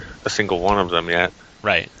seen a single one of them yet.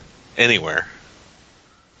 Right. Anywhere.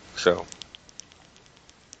 So,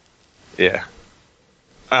 yeah.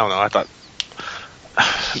 I don't know. I thought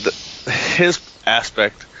his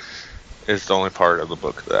aspect is the only part of the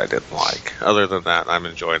book that I didn't like. Other than that, I'm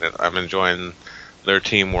enjoying it. I'm enjoying their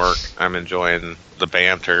teamwork. I'm enjoying the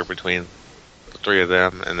banter between the 3 of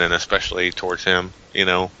them, and then especially towards him,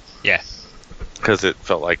 Yeah. Because it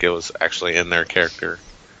felt like it was actually in their character.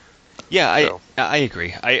 Yeah, so. I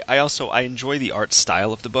agree. I also enjoy the art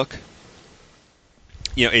style of the book.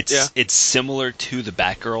 It's similar to the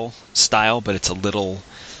Batgirl style, but it's a little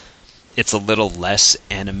less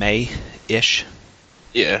anime-ish.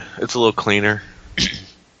 Yeah, it's a little cleaner.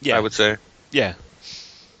 Yeah, I would say. Yeah.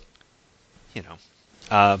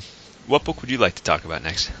 What book would you like to talk about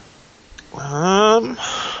next? We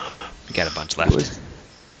got a bunch left.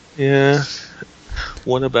 Yeah.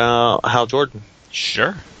 What about Hal Jordan?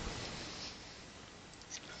 Sure.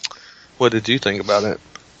 What did you think about it?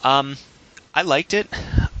 I liked it.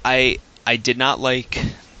 I did not like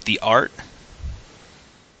the art.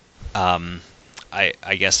 I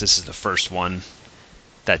guess this is the first one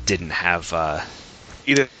that didn't have.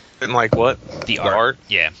 You didn't like what? The art.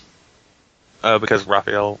 Yeah. Because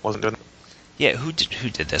Raphael wasn't doing it. Yeah. Who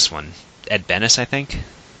did this one? Ed Benes, I think.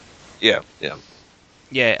 Yeah.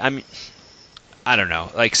 Yeah. I mean, I don't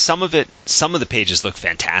know. Like some of the pages look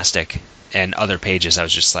fantastic, and other pages I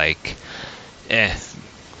was just like, I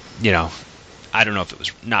don't know if it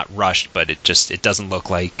was not rushed, but it doesn't look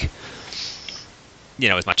like,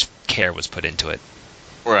 as much care was put into it.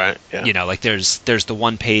 Right. Yeah. You know, like there's the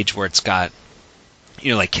one page where it's got,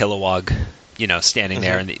 you know, like Kilowog, you know, standing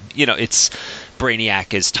there, and you know, it's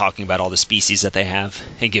Brainiac is talking about all the species that they have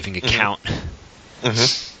and giving a count.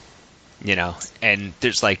 You know, and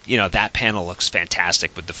there's like, you know, that panel looks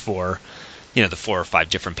fantastic with the 4 or 5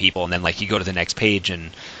 different people, and then like you go to the next page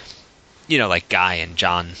and, you know, like Guy and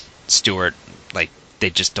John Stewart, like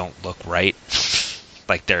they just don't look right.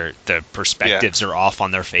 Like the perspectives are off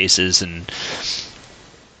on their faces, and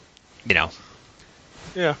you know.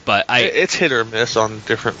 Yeah. But it's hit or miss on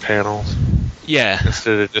different panels. Yeah.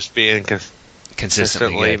 Instead of just being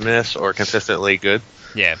consistently good. miss or consistently good.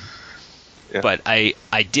 Yeah. But I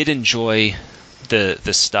did enjoy the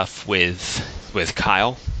stuff with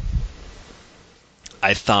Kyle.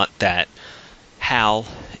 I thought that Hal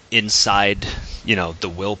inside, you know, the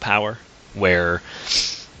willpower where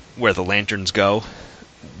the lanterns go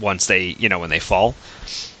once they, you know, when they fall.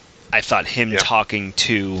 I thought him talking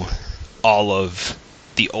to all of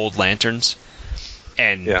the old lanterns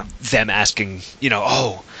and them asking, you know,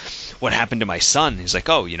 oh, what happened to my son? He's like,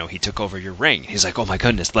 oh, you know, he took over your ring. He's like, oh my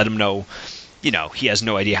goodness, let him know. You know, he has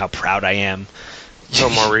no idea how proud I am. So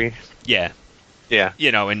Marie. Yeah. Yeah.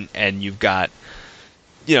 You know, and you've got,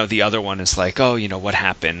 you know, the other one is like, oh, you know, what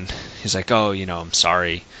happened? He's like, oh, you know, I'm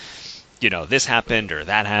sorry. You know, this happened or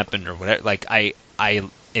that happened or whatever. Like, I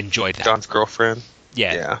enjoyed that. John's girlfriend.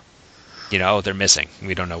 Yeah. Yeah. You know, they're missing.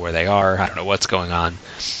 We don't know where they are. I don't know what's going on.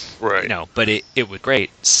 Right. You know, but it was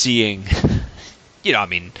great seeing, you know, I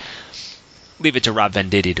mean, leave it to Rob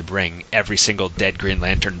Venditti to bring every single dead Green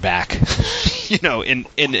Lantern back, you know, in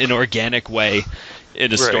an organic way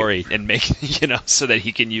in a story and make, you know, so that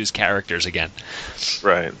he can use characters again.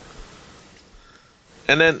 Right.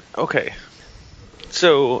 And then, okay.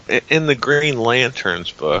 So, in the Green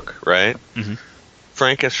Lanterns book, right? Mm-hmm.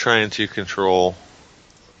 Frank is trying to control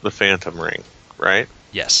the Phantom Ring, right?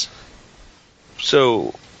 Yes.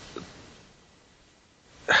 So,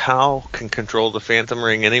 Hal can control the Phantom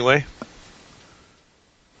Ring anyway?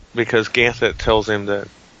 Because Ganthet tells him that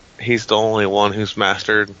he's the only one who's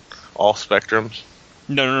mastered all spectrums.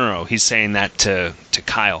 No. He's saying that to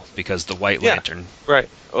Kyle because the White Lantern. Right.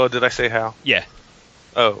 Oh, did I say Hal? Yeah.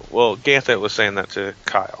 Oh, well, Ganthet was saying that to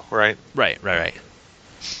Kyle, right? Right.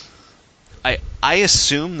 I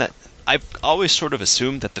assume that I've always sort of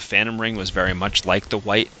assumed that the Phantom Ring was very much like the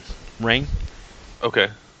White Ring. Okay.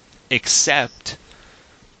 Except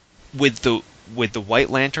with the White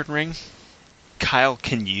Lantern ring, Kyle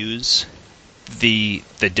can use the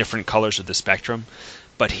different colors of the spectrum,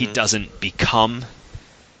 but he doesn't become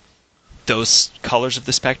those colors of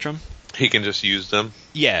the spectrum. He can just use them?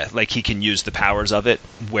 Yeah, like he can use the powers of it,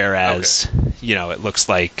 whereas, you know, it looks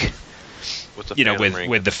like, you know,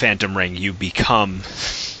 with the Phantom Ring, you become...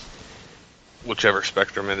 whichever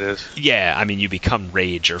spectrum it is. Yeah, I mean, you become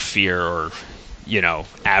rage or fear or, you know,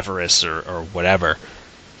 avarice or whatever.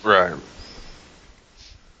 Right.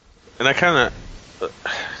 And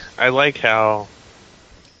I like how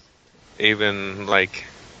Avon, like,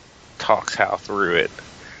 talks Hal through it.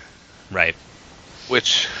 Right.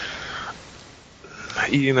 Which,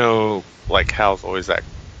 you know, like, Hal's always that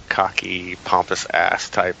cocky, pompous ass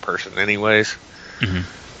type person anyways. Mm-hmm.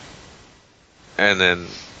 And then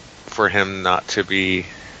for him to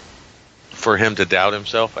doubt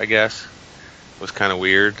himself, I guess, was kind of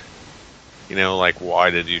weird. You know, like, why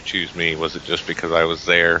did you choose me? Was it just because I was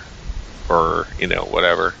there? Or, you know,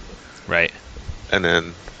 whatever. Right. And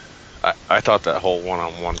then I thought that whole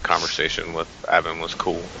one-on-one conversation with Avon was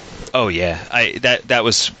cool. Oh yeah, that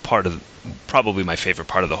was probably my favorite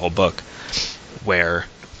part of the whole book, where,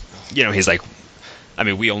 you know, he's like, I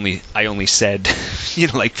mean, I only said, you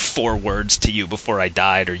know, like 4 words to you before I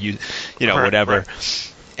died, or you know, whatever.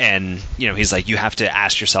 Right. And, you know, he's like, you have to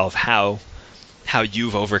ask yourself how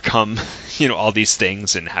you've overcome, you know, all these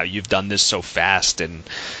things and how you've done this so fast and,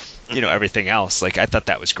 you know, everything else. Like, I thought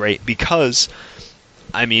that was great because,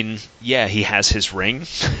 I mean, yeah, he has his ring,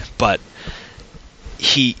 but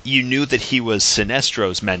you knew that he was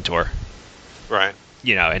Sinestro's mentor. Right.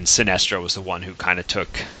 You know, and Sinestro was the one who kind of took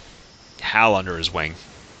Hal under his wing.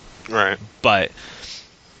 Right. But,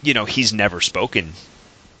 you know, he's never spoken,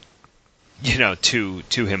 you know, to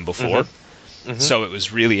him before. Mm-hmm. So it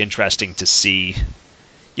was really interesting to see,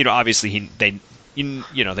 you know, obviously they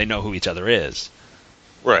know who each other is.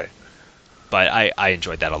 Right. But I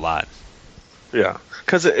enjoyed that a lot. Yeah.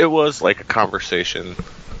 Because it was like a conversation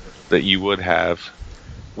that you would have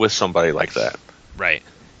with somebody like that. Right.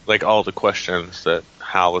 Like all the questions that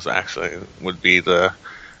Hal was asking would be the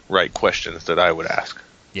right questions that I would ask.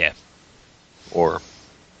 Yeah. Or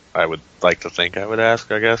I would like to think I would ask,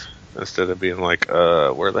 I guess, instead of being like,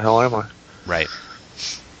 where the hell am I? Right.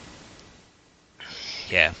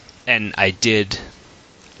 Yeah, and I did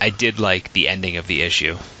like the ending of the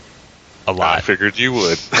issue a lot. I figured you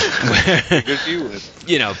would.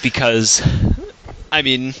 You know, because, I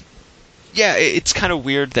mean, yeah, it's kind of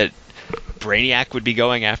weird that Brainiac would be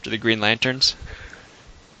going after the Green Lanterns.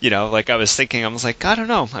 You know, like I was thinking, I was like, I don't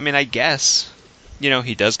know. I mean, I guess, you know,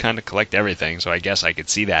 he does kind of collect everything, so I guess I could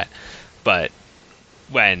see that. But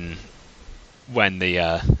when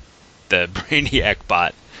the Brainiac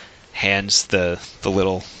bot hands the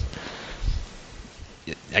little,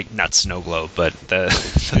 like, not snow globe, but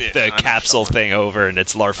the capsule thing over, and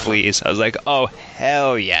it's Larfleeze, I was like, oh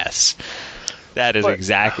hell yes, that is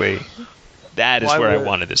exactly where I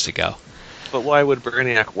wanted this to go. But why would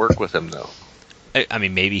Brainiac work with him though? I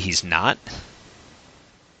mean, maybe he's not.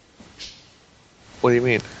 What do you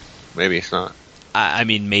mean? Maybe he's not. I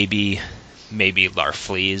mean, maybe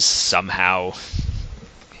Larfleeze somehow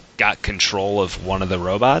got control of one of the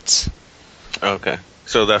robots. Okay.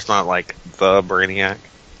 So that's not like the Brainiac?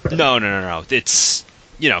 No. It's,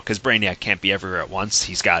 you know, because Brainiac can't be everywhere at once.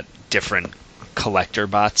 He's got different collector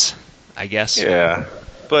bots, I guess. Yeah.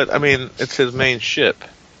 But, I mean, it's his main ship.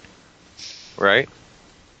 Right?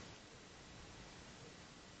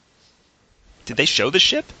 Did they show the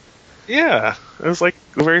ship? Yeah. It was like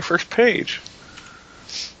the very first page.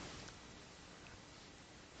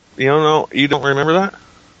 You don't know? You don't remember that?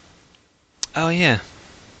 Oh, yeah.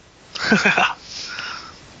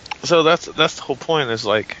 So that's the whole point, is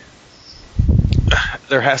like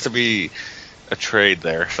there has to be a trade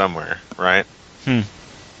there somewhere, right?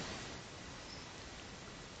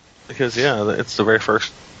 Because it's the very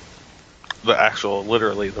first,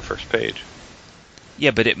 literally the first page.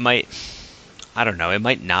 Yeah, but it might, I don't know, it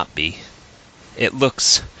might not be. It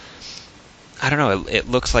looks, I don't know, it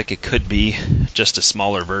looks like it could be just a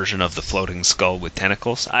smaller version of the floating skull with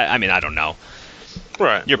tentacles. I mean, I don't know.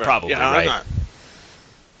 Right. You're probably right.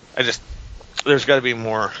 There's got to be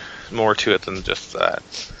more to it than just that.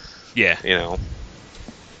 Yeah. You know.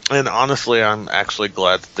 And honestly, I'm actually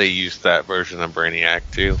glad that they used that version of Brainiac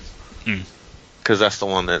too. Because that's the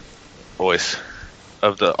one that always,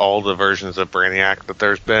 of all the versions of Brainiac that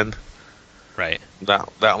there's been. Right.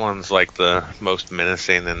 That one's like the most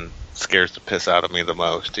menacing and scares the piss out of me the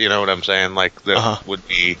most. You know what I'm saying? Like that would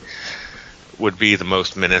be the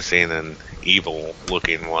most menacing and evil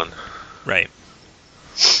looking one. Right.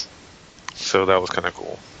 So that was kind of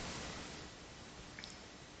cool.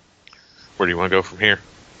 Where do you want to go from here?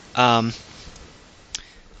 I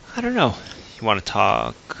don't know. You want to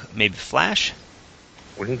talk maybe Flash?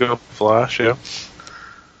 We can go Flash, yeah.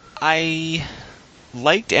 I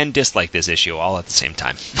liked and disliked this issue all at the same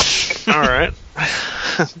time. All right.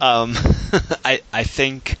 I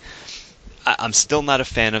think I'm still not a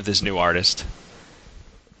fan of this new artist.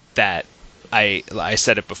 That I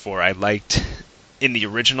said it before. I liked in the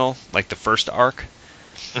original, like the first arc.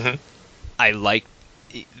 Mm-hmm. I liked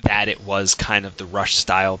that it was kind of the Rush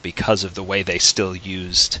style because of the way they still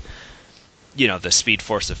used, you know, the Speed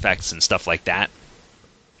Force effects and stuff like that.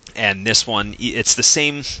 And this one, it's the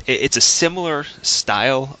same. It's a similar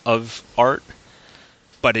style of art,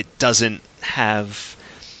 but it doesn't have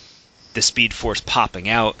the Speed Force popping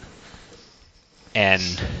out and,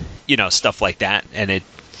 you know, stuff like that. And it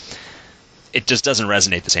just doesn't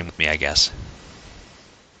resonate the same with me, I guess.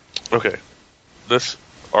 Okay. This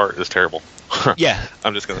art is terrible. Yeah.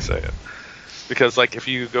 I'm just going to say it. Because, like, if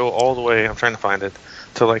you go all the way, I'm trying to find it,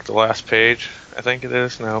 to, like, the last page, I think it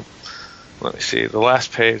is. Now, let me see. The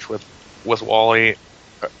last page with Wally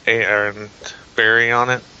and Barry on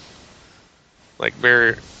it. Like,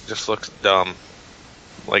 Barry just looks dumb.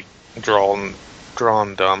 Like, drawn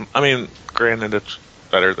dumb. I mean, granted, it's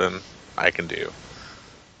better than I can do.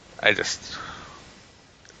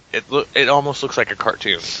 It almost looks like a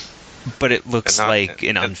cartoon. But it looks like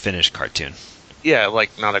an unfinished cartoon. Yeah,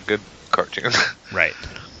 like not a good cartoon. Right.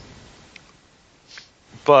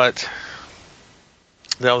 But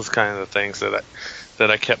that was kind of the things that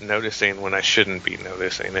I kept noticing when I shouldn't be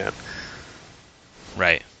noticing it.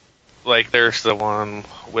 Right. Like there's the one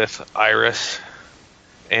with Iris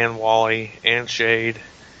and Wally and Shade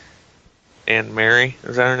and Mary.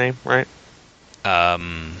 Is that her name, right? I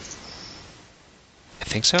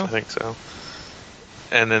think so. I think so.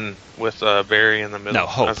 And then with Barry in the middle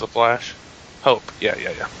Hope. as the Flash. Hope. Yeah.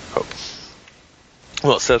 Hope.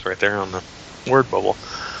 Well, it says right there on the word bubble.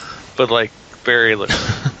 But like Barry looks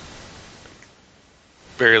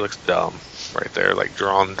dumb right there, like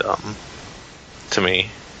drawn dumb to me.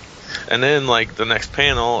 And then like the next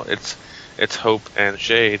panel, it's Hope and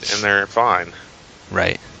Shade, and they're fine.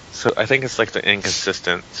 Right. So I think it's like the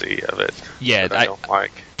inconsistency of it. Yeah, that I don't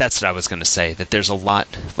like. That's what I was going to say. That there's a lot,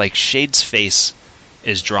 like Shade's face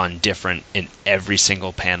is drawn different in every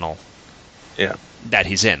single panel that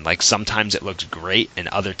he's in. Like, sometimes it looks great, and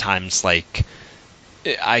other times, like,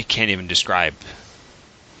 I can't even describe.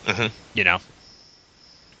 You know?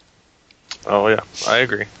 Oh yeah, I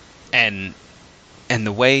agree. And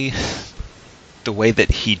the way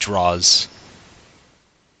that he draws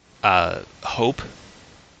Hope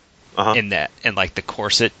in that, and like the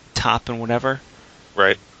corset top and whatever,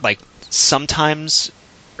 right? Like, sometimes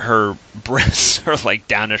her breasts are like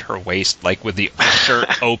down at her waist, like with the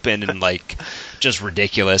shirt open and like just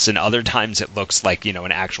ridiculous, and other times it looks like, you know,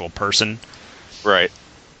 an actual person, right?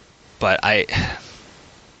 But I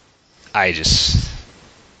just,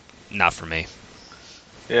 not for me.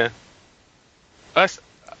 Yeah.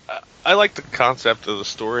 I like the concept of the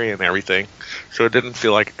story and everything, so it didn't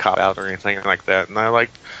feel like a cop-out or anything like that. And I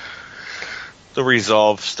liked the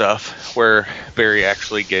resolve stuff where Barry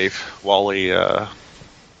actually gave Wally a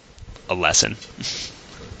lesson.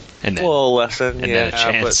 And then, a lesson, and then a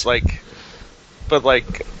chance. but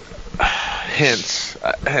like hints,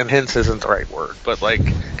 and hints isn't the right word, but like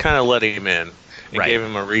kind of let him in and gave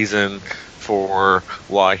him a reason for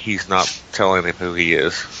why he's not telling him who he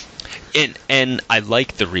is. And I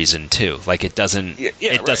like the reason too. Like, it doesn't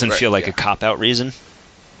feel like a cop-out reason.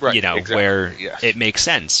 Right. You know, exactly. where Yes. it makes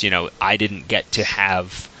sense. You know, I didn't get to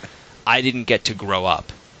grow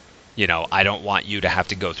up. You know, I don't want you to have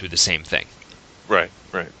to go through the same thing. Right.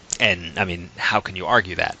 And I mean, how can you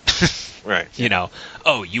argue that? Right. You know,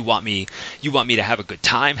 oh, you want me to have a good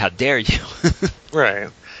time? How dare you? Right.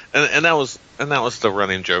 And that was the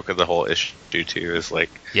running joke of the whole issue too, is like,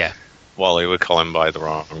 Wally would call him by the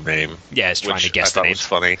wrong name. Yeah, he's trying to guess the name. Was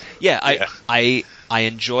funny. Yeah, I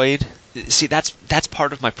enjoyed. See, that's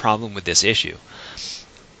part of my problem with this issue.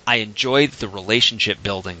 I enjoyed the relationship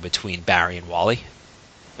building between Barry and Wally.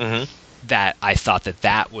 Mm-hmm. That I thought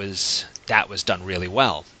that was done really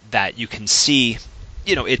well. That you can see,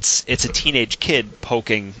 you know, it's a teenage kid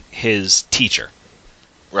poking his teacher.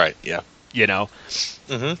 Right. Yeah. You know,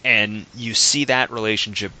 and you see that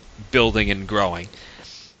relationship building and growing.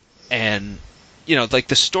 And, you know, like,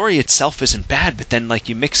 the story itself isn't bad, but then, like,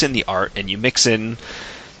 you mix in the art and you mix in,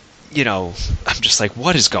 you know, I'm just like,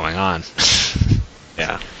 what is going on?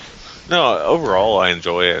 Yeah. No, overall, I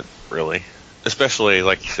enjoy it, really. Especially,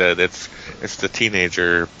 like you said, it's the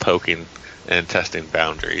teenager poking and testing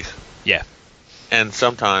boundaries. Yeah. And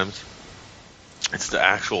sometimes it's the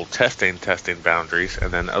actual testing boundaries, and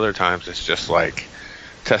then other times it's just, like,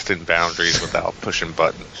 testing boundaries without pushing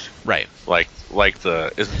buttons. Right. Like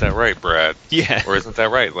the, isn't that right, Brad? Yeah. Or isn't that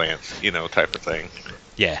right, Lance? You know, type of thing.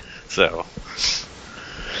 Yeah. So.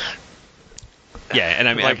 Yeah, and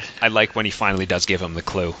I mean, I like when he finally does give him the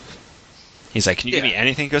clue. He's like, can you give me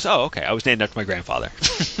anything? He goes, oh, okay, I was named after my grandfather.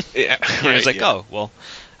 Yeah. And he's like, oh, well,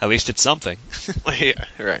 at least it's something. Yeah,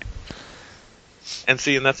 right. And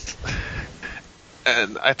see, and I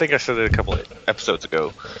think I said it a couple of episodes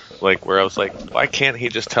ago, like, where I was like, why can't he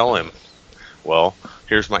just tell him, well,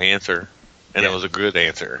 here's my answer, and it was a good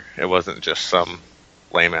answer. It wasn't just some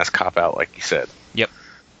lame-ass cop-out like you said. Yep.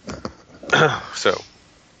 So,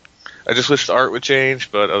 I just wish the art would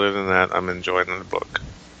change, but other than that, I'm enjoying the book.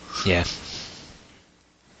 Yeah.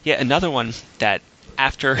 Yeah, another one that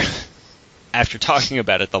after talking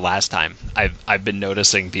about it the last time, I've been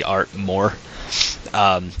noticing the art more.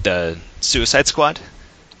 The Suicide Squad.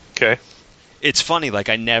 Okay. It's funny, like,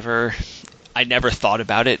 I never thought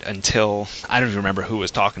about it until, I don't even remember who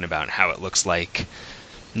was talking about how it looks like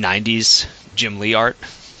 90s Jim Lee art.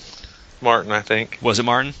 Martin, I think. Was it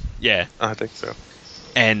Martin? Yeah. I think so.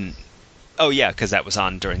 And, oh yeah, because that was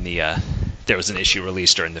on during the, there was an issue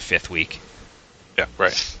released during the 5th week. Yeah,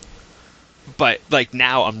 right. But, like,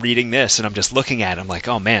 now I'm reading this and I'm just looking at it, I'm like,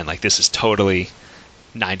 oh man, like, this is totally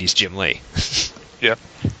 90s Jim Lee. Yeah.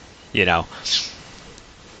 You know?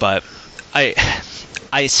 But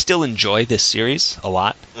I still enjoy this series a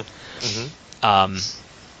lot. Mm-hmm.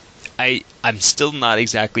 I'm still not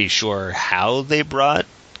exactly sure how they brought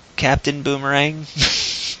Captain Boomerang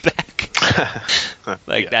back.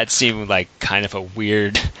 That seemed like kind of a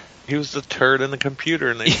weird. He was the turd in the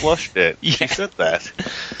computer and they flushed it. Yeah. She said that.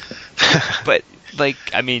 But, like,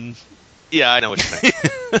 I mean. Yeah, I know what you're saying.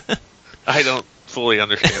 I don't fully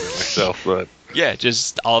understand it myself, but. Yeah,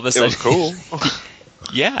 just all of a sudden. It was cool.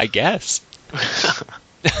 Yeah, I guess.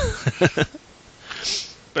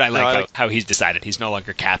 But I like how he's decided he's no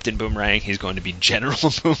longer Captain Boomerang. He's going to be General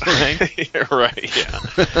Boomerang. Yeah, right, yeah.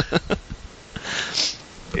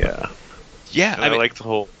 Yeah. Yeah, I like the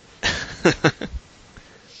whole...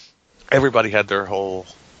 Everybody had their whole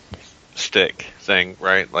stick thing,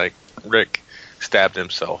 right? Like, Rick stabbed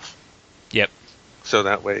himself. Yep. So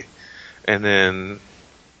that way... And then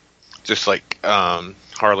just like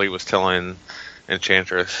Harley was telling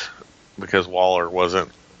Enchantress, because Waller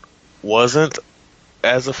wasn't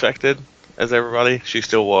as affected as everybody. She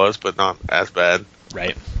still was, but not as bad.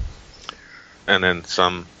 Right. And then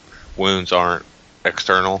some wounds aren't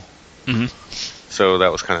external. Mm-hmm. So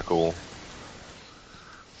that was kind of cool.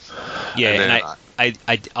 Yeah, and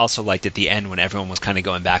I also liked at the end when everyone was kind of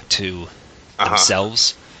going back to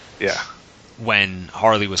themselves. Yeah. When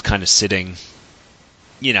Harley was kind of sitting,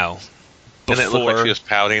 before... And it looked like she was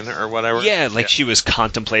pouting or whatever. Yeah, like she was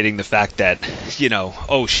contemplating the fact that,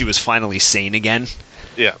 she was finally sane again.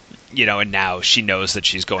 Yeah. And now she knows that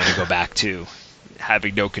she's going to go back to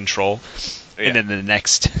having no control. Yeah. And then the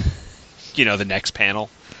next panel,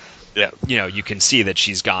 you can see that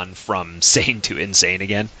she's gone from sane to insane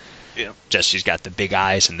again. Yeah. Just she's got the big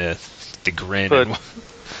eyes and the grin.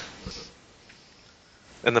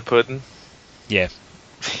 And the pudding. Yeah.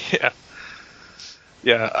 Yeah.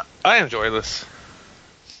 Yeah, I enjoy this.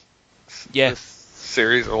 Yeah. This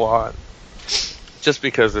series a lot. Just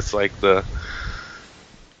because it's like the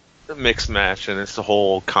mix match and it's the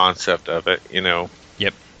whole concept of it,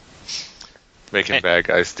 Yep. Making bad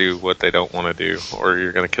guys do what they don't want to do, or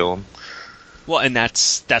you're going to kill them. Well, and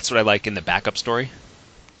that's what I like in the backup story.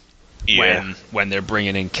 Yeah. When they're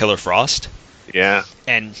bringing in Killer Frost. Yeah.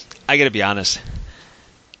 And I got to be honest,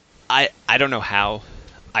 I don't know how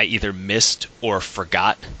I either missed or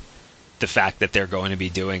forgot the fact that they're going to be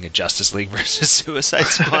doing a Justice League versus Suicide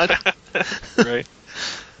Squad. Right.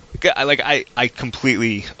 I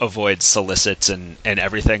completely avoid solicits and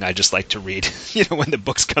everything. I just like to read. When the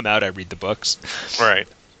books come out, I read the books. Right.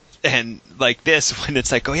 And like this, when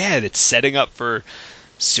it's like, oh yeah, it's setting up for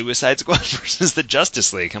Suicide Squad versus the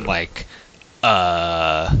Justice League. I'm like,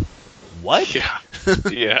 what? Yeah.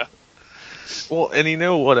 Yeah. Well, and you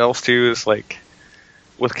know what else too is like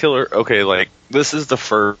with Killer. Okay, like this is the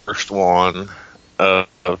first one of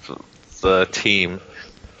the team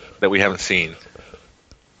that we haven't seen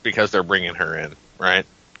because they're bringing her in, right?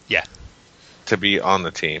 Yeah. To be on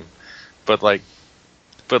the team, but like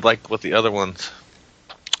with the other ones,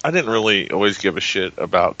 I didn't really always give a shit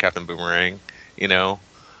about Captain Boomerang,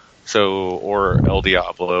 so or El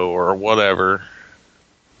Diablo or whatever,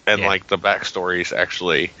 and like the backstories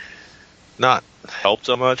actually not helped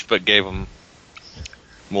so much, but gave them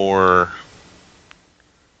more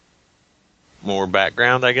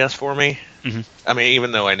background, I guess, for me. Mm-hmm. I mean,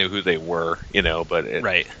 even though I knew who they were, but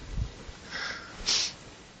right.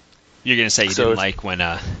 You're gonna say you didn't like when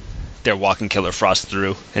they're walking Killer Frost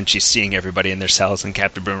through, and she's seeing everybody in their cells, and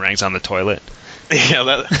Captain Boomerang's on the toilet. Yeah,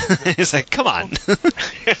 that. It's like, come on.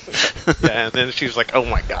 Yeah, and then she's like, "Oh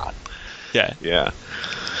my god." Yeah. Yeah.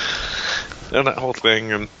 And that whole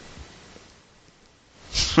thing, and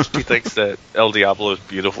he thinks that El Diablo is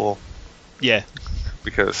beautiful. Yeah.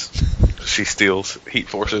 Because she steals heat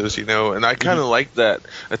forces, and I kind of like that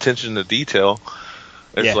attention to detail.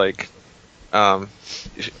 It's like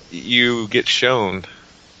you get shown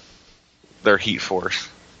their heat force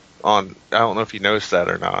on. I don't know if you noticed that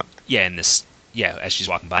or not. Yeah, in this. Yeah, as she's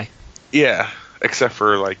walking by. Yeah, except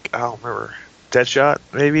for like I don't remember Deadshot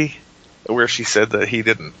maybe, where she said that he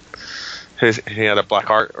didn't. He had a black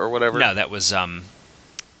heart or whatever. No, that was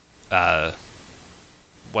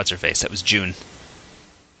what's her face? That was June.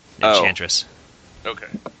 Enchantress. Oh. Okay,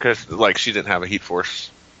 because like she didn't have a heat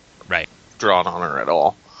force, right, drawn on her at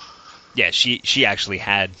all. Yeah, she actually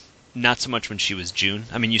had not so much when she was June.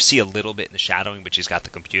 I mean, you see a little bit in the shadowing, but she's got the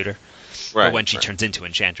computer. Right. But when she turns into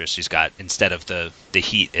Enchantress, she's got instead of the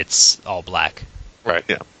heat, it's all black. Right.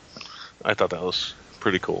 Yeah. I thought that was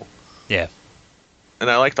pretty cool. Yeah.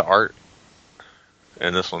 And I like the art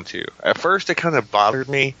in this one too. At first, it kind of bothered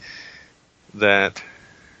me that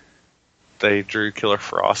they drew Killer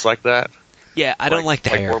Frost like that. Yeah, I don't like the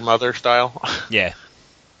hair. War Mother style. Yeah.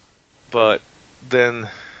 But then,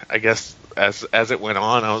 I guess, as it went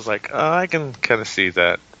on, I was like, oh, I can kind of see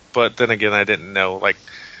that. But then again, I didn't know, like,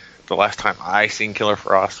 the last time I seen Killer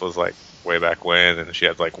Frost was, like, way back when, and she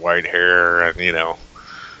had, like, white hair and,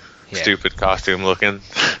 stupid costume looking.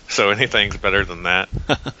 So anything's better than that.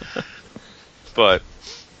 But,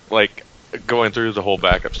 like, going through the whole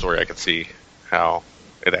backup story, I can see how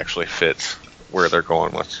it actually fits where they're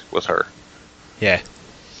going with her. Yeah.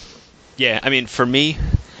 Yeah, I mean, for me,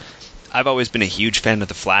 I've always been a huge fan of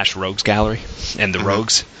the Flash Rogues Gallery and the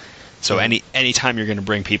Rogues. So anytime you're going to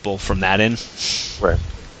bring people from that in, right?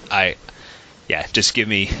 Just give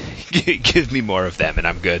me more of them, and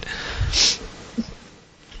I'm good.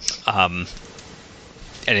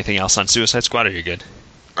 Anything else on Suicide Squad? Or are you good?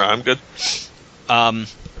 I'm good. I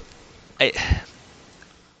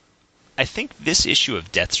think this issue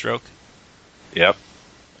of Deathstroke. Yep.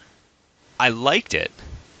 I liked it.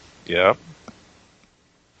 Yep.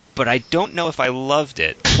 But I don't know if I loved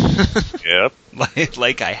it. Yep.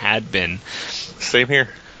 like I had been. Same here.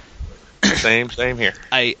 Same here.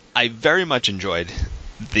 I very much enjoyed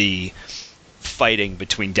the fighting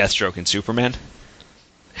between Deathstroke and Superman.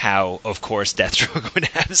 How, of course, Deathstroke would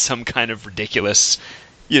have some kind of ridiculous,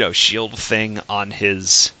 shield thing on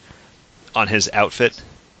his outfit.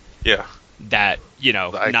 Yeah. That,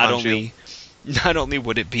 not only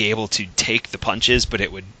would it be able to take the punches, but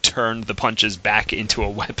it would turn the punches back into a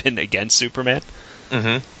weapon against Superman.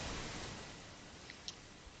 Mm-hmm.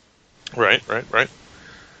 Right.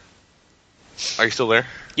 Are you still there?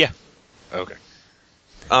 Yeah. Okay.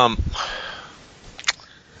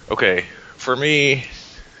 Okay. For me,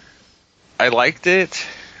 I liked it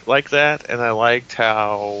like that, and I liked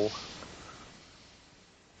how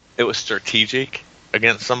it was strategic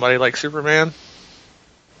against somebody like Superman.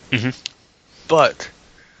 Mm-hmm. But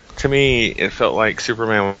to me, it felt like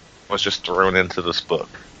Superman was just thrown into this book.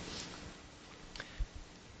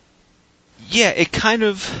 Yeah, it kind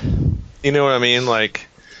of... You know what I mean? Like...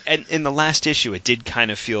 And in the last issue, it did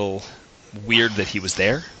kind of feel weird that he was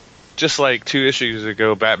there. Just like 2 issues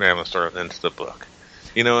ago, Batman was thrown into the book.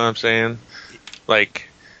 You know what I'm saying? Like,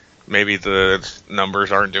 maybe the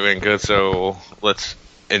numbers aren't doing good, so let's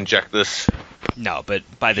inject this. No, but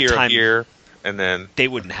by the time... Here, and then... They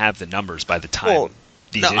wouldn't have the numbers by the time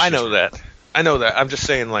these issues I know that. I'm just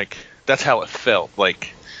saying, like, that's how it felt.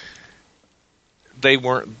 Like, they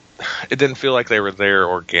weren't... It didn't feel like they were there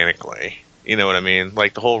organically. You know what I mean?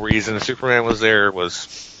 Like, the whole reason Superman was there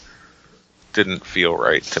didn't feel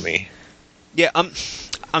right to me. Yeah,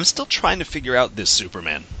 I'm still trying to figure out this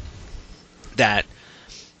Superman. That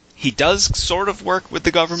he does sort of work with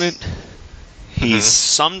the government. He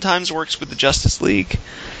sometimes works with the Justice League.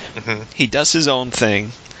 Mm-hmm. He does his own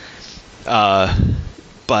thing.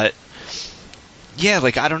 But, yeah,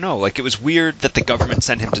 like, I don't know. Like, it was weird that the government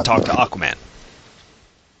sent him to talk to Aquaman.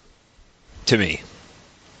 To me.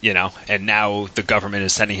 And now the government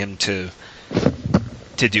is sending him to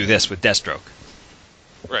do this with Deathstroke.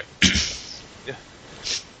 Right. Yeah.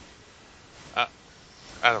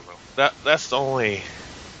 I don't know. That's the only...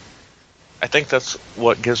 I think that's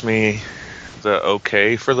what gives me the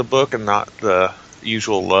okay for the book and not the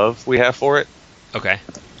usual love we have for it. Okay.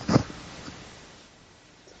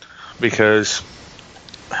 Because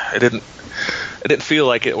it didn't feel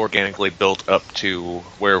like it organically built up to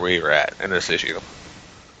where we were at in this issue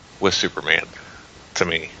with Superman, to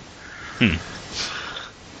me.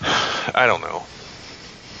 I don't know.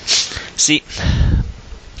 See,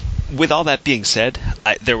 with all that being said,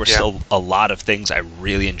 there were still a lot of things I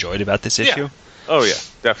really enjoyed about this issue. Yeah. Oh, yeah,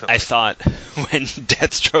 definitely. I thought when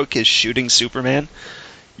Deathstroke is shooting Superman,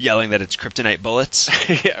 yelling that it's kryptonite bullets.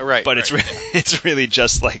 Yeah, right. But right. it's really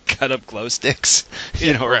just like cut up glow sticks,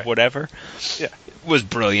 or whatever. Yeah. Was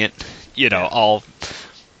brilliant.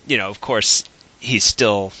 Of course, he's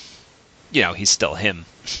still him.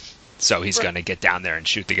 So he's going to get down there and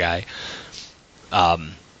shoot the guy.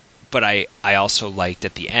 But I also liked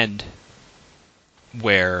at the end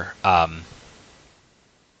where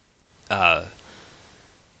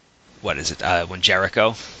what is it? When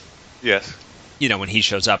Jericho? Yes. When he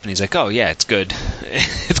shows up and he's like, "Oh yeah, it's good.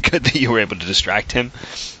 It's good that you were able to distract him,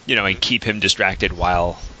 and keep him distracted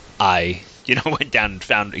while I, went down and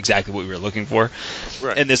found exactly what we were looking for."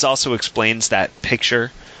 Right. And this also explains that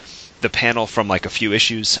picture, the panel from like a few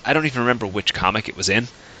issues. I don't even remember which comic it was in.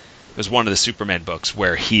 It was one of the Superman books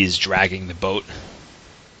where he's dragging the boat.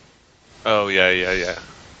 Oh, yeah.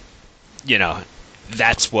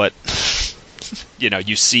 That's what,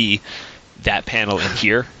 you see that panel in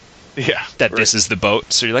here. Yeah. That this is the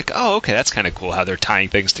boat. So you're like, oh, okay, that's kind of cool how they're tying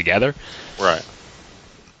things together. Right.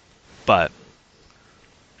 But.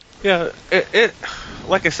 Yeah, it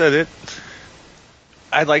like I said,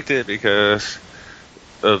 I liked it because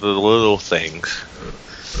of the little things.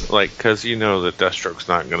 Like, because that Deathstroke's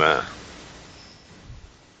not going to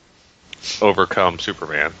overcome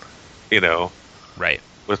Superman, Right.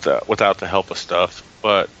 Without the help of stuff.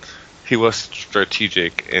 But he was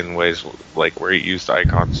strategic in ways like where he used the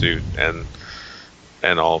Icon suit and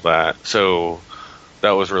all that. So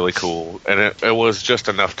that was really cool. And it was just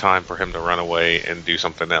enough time for him to run away and do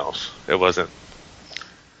something else. It wasn't...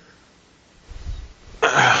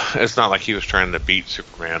 It's not like he was trying to beat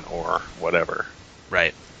Superman or whatever.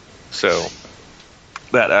 Right. So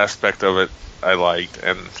that aspect of it I liked,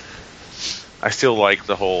 and I still like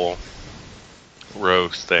the whole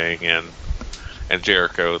Rose thing and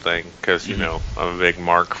Jericho thing because I'm a big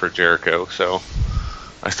mark for Jericho, so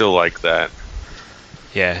I still like that.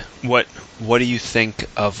 Yeah. What do you think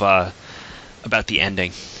of about the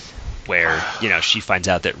ending? where, she finds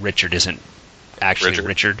out that Richard isn't actually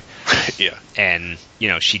Richard. Yeah. And,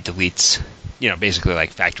 she deletes, basically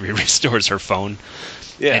like factory restores her phone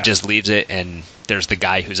and just leaves it. And there's the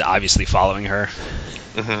guy who's obviously following her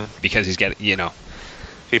because he's getting,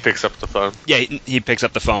 He picks up the phone. Yeah, he picks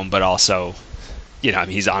up the phone, but also,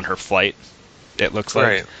 he's on her flight, it looks like.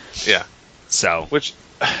 Right. Yeah. So. Which,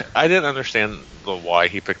 I didn't understand why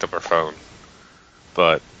he picked up her phone.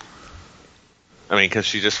 But, because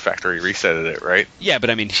she just factory resetted it, right? Yeah, but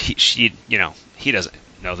he doesn't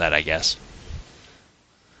know that, I guess.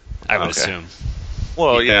 I would assume.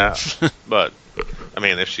 Well, yeah. But,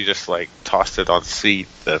 if she just, tossed it on seat,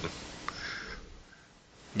 then...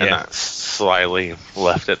 And not slyly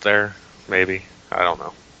left it there, maybe. I don't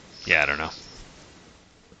know. Yeah, I don't know.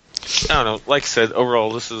 I don't know. Like I said,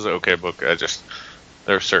 overall, this is an okay book. There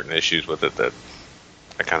are certain issues with it that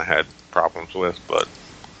I kind of had problems with, but...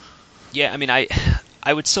 Yeah,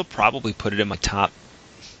 I would still probably put it in my top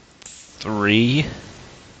 3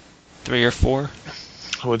 or 4.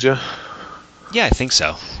 Would you? Yeah, I think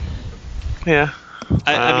so. Yeah.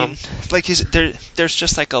 There's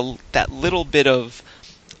just that little bit of...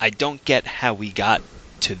 I don't get how we got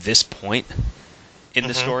to this point in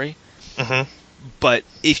the story. Mm-hmm. But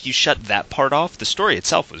if you shut that part off, the story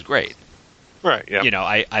itself was great. Right, yeah.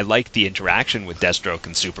 I like the interaction with Deathstroke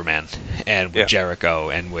and Superman, and with Jericho,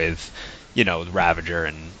 and with, the Ravager,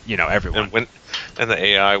 and, everyone. And the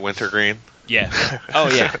AI Wintergreen. Yeah. Oh,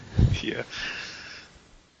 yeah. Yeah.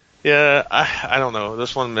 Yeah, I don't know.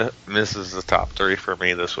 This one misses the top 3 for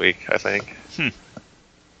me this week, I think.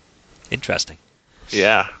 Interesting.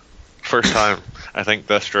 Yeah. First time I think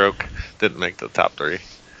Deathstroke didn't make the top 3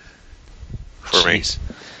 for me.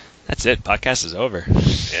 That's it. Podcast is over.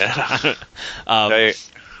 Yeah.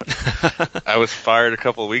 I was fired a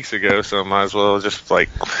couple of weeks ago, so I might as well just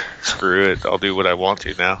screw it. I'll do what I want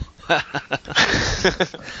to now.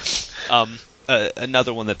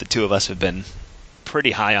 Another one that the two of us have been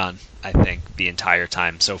pretty high on, I think, the entire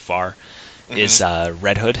time so far is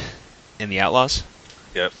Red Hood in the Outlaws.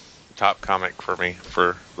 Yep. Top comic for me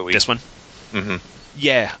for the week. This one? Mm-hmm.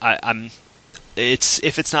 Yeah,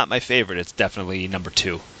 if it's not my favorite, it's definitely number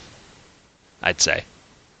 2. I'd say.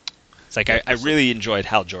 It's I really enjoyed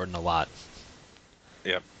Hal Jordan a lot.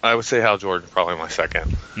 Yeah, I would say Hal Jordan probably my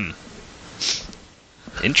second.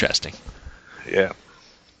 Interesting. Yeah.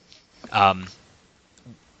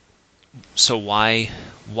 So why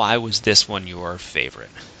was this one your favorite?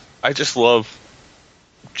 I just love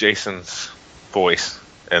Jason's voice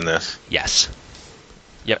in this. Yes.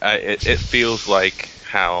 Yep. It feels like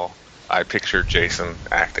how I pictured Jason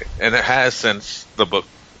acting, and it has since the book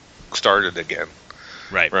started again.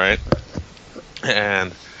 Right. Right.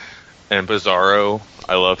 And Bizarro,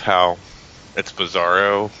 I love how it's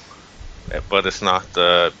Bizarro, but it's not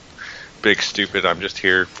the big stupid I'm just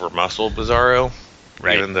here for muscle Bizarro.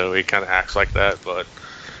 Right. Even though he kind of acts like that, but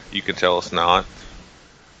you can tell it's not.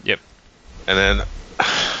 Yep. And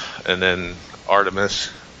then Artemis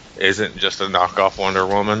isn't just a knockoff Wonder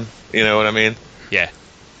Woman. You know what I mean? Yeah.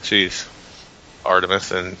 She's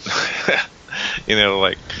Artemis, and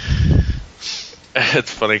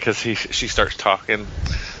it's funny because she starts talking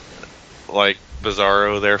like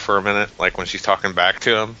Bizarro there for a minute, like when she's talking back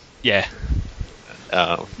to him. Yeah.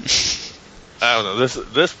 I don't know.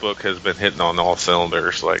 This book has been hitting on all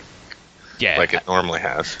cylinders, like it normally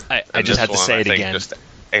has. I just had to say it again. Just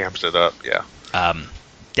amps it up. Yeah.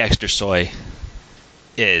 Dexter Soy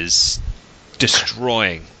is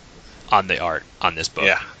destroying on the art on this book.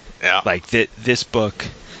 Yeah. Yeah. This book,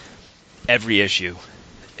 every issue,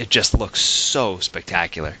 it just looks so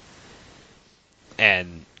spectacular.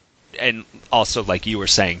 And also, like you were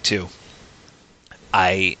saying too,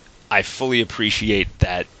 I fully appreciate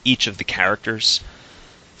that each of the characters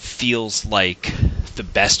feels like the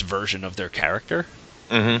best version of their character.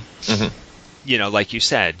 Mm-hmm. Mm-hmm. Like you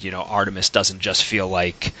said, Artemis doesn't just feel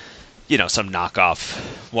like, some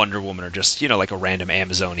knockoff Wonder Woman or just, like a random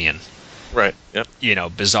Amazonian. Right. Yep.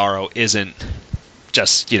 Bizarro isn't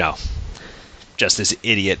just, just this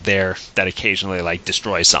idiot there that occasionally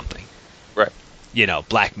destroys something. Right.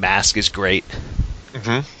 Black Mask is great.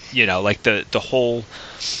 Mm-hmm. The whole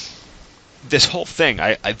this whole thing,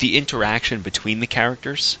 the interaction between the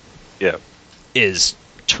characters, is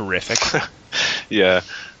terrific. Yeah,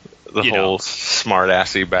 the whole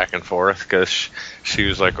smart-assy back and forth because she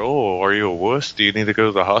was like, "Oh, are you a wuss? Do you need to go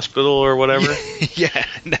to the hospital or whatever?" Yeah,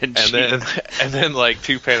 and then like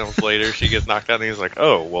 2 panels later, she gets knocked out, and he's like,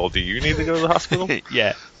 "Oh, well, do you need to go to the hospital?"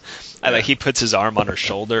 Yeah. He puts his arm on her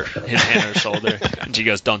shoulder, his hand on her shoulder, and she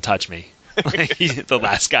goes, "Don't touch me." The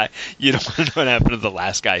last guy, you don't want to know what happened to the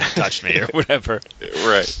last guy who touched me or whatever.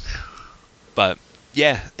 Right. But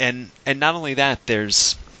yeah, and not only that,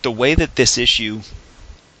 there's the way that this issue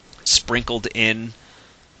sprinkled in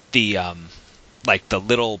the like the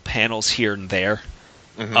little panels here and there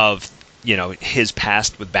of his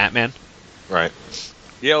past with Batman. Right.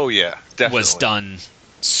 Yeah. Oh yeah. Definitely was done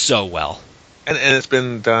so well. And it's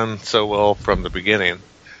been done so well from the beginning.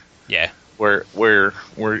 Yeah. Where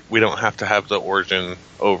we don't have to have the origin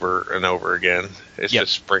over and over again. It's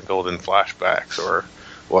just sprinkled in flashbacks or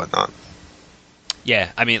whatnot.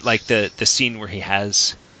 Yeah, I mean, like the scene where he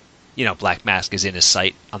has, Black Mask is in his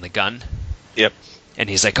sight on the gun. Yep. And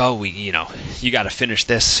he's like, "Oh, you got to finish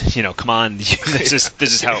this. Come on, this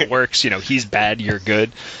is how it works. He's bad, you're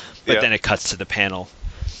good." But then it cuts to the panel,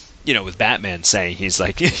 with Batman saying, he's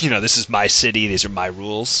like, "This is my city. These are my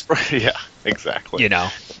rules." Yeah, exactly.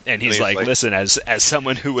 And he's like, "Listen, as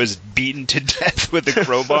someone who was beaten to death with a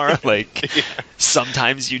crowbar,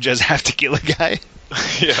 sometimes you just have to kill a guy."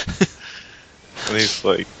 Yeah. And he's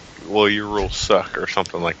like, "Well, your rules suck," or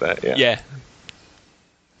something like that. Yeah.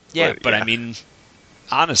 Yeah. But I mean,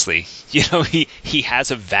 honestly, he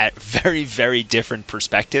has a very, very different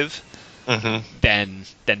perspective than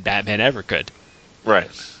Batman ever could. Right.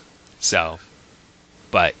 So,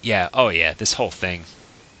 but yeah, this whole thing,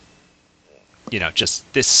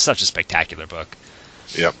 just this is such a spectacular book.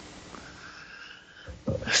 Yep.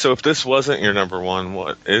 So if this wasn't your number one,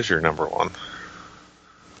 what is your number one?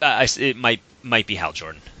 It might be Hal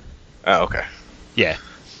Jordan. Oh, okay. Yeah,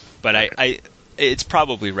 but it's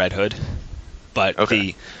probably Red Hood. But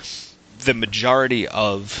the majority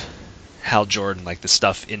of Hal Jordan, like the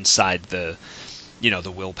stuff inside the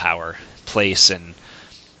willpower place, and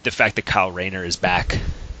the fact that Kyle Rayner is back,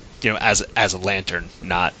 as a Lantern,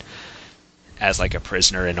 not as like a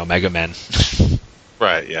prisoner in Omega Men.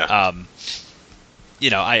 Right. Yeah.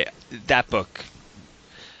 That book,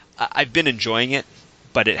 I've been enjoying it,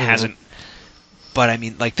 but it hasn't. But I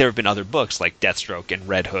mean, like there have been other books like Deathstroke and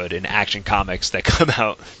Red Hood and Action Comics that come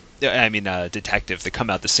out. Detective that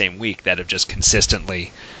come out the same week that have just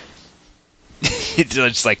consistently,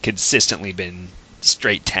 consistently been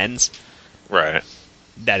straight 10s. Right.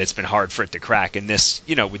 That it's been hard for it to crack. And this,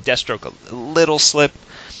 with Deathstroke a little slip,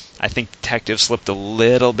 I think Detective slipped a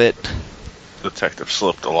little bit. Detective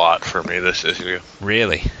slipped a lot for me this issue.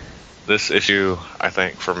 Really? This issue, I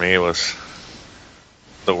think, for me was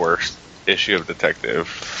the worst issue of Detective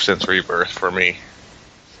since Rebirth for me.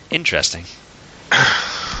 Interesting.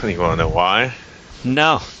 You want to know why?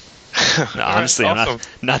 No. No, honestly, awesome. I'm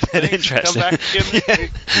not that interested. Come back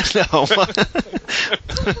No.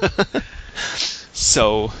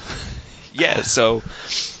 So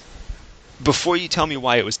before you tell me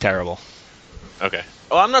why it was terrible. Okay.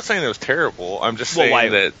 Well, I'm not saying it was terrible. I'm just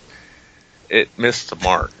saying that it missed the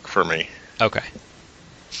mark for me. Okay.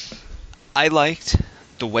 I liked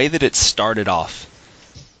the way that it started off,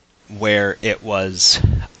 where it was,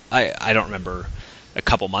 I don't remember, a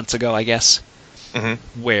couple months ago, I guess,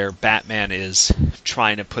 where Batman is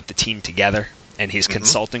trying to put the team together, and he's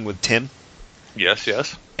consulting with Tim.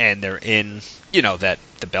 Yes. And they're in, the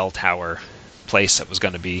bell tower place that was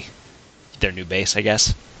going to be their new base, I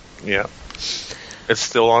guess. Yeah. It's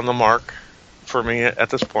still on the mark for me at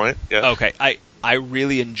this point. Yeah. Okay. I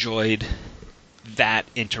really enjoyed that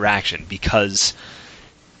interaction because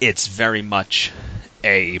it's very much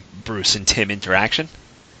a Bruce and Tim interaction.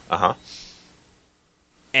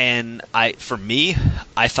 And I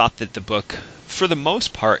thought that the book, for the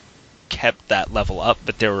most part, kept that level up,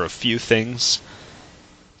 but there were a few things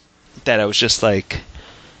that I was just like,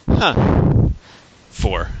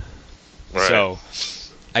 for. Right. So,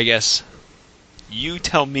 I guess you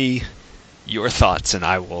tell me your thoughts, and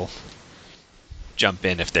I will jump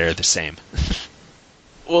in if they're the same.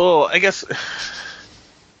 Well, I guess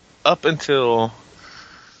up until,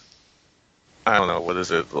 I don't know, what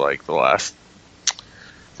is it, like the last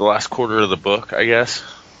quarter of the book, I guess.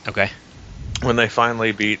 Okay. When they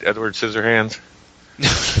finally beat Edward Scissorhands.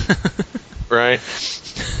 Right?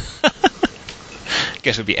 I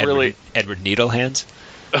guess it would be Edward Needlehands.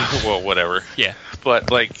 Well, whatever. Yeah. But,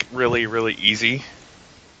 like, really, really easy.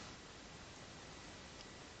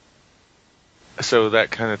 So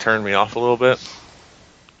that kind of turned me off a little bit.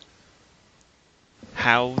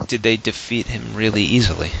 How did they defeat him really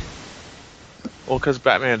easily? Well, because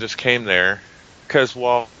Batman just came there. Because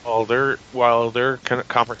while their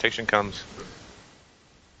confrontation comes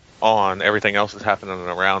on, everything else is happening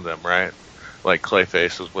around them, right? Like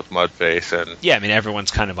Clayface was with Mudface, and yeah, I mean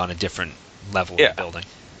everyone's kind of on a different level of building,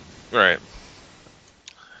 right?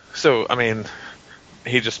 So I mean,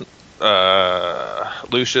 he just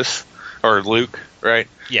Luke, right?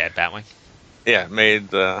 Yeah, Batwing. Yeah, made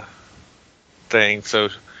the thing. So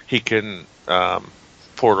he can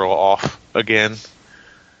portal off again.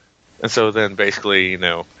 And so then basically,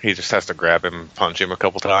 he just has to grab him and punch him a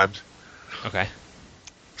couple times. Okay.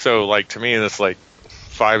 So, like, to me, it's like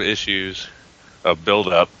 5 issues of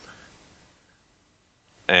build-up.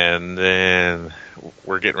 And then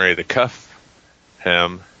we're getting ready to cuff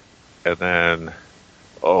him. And then,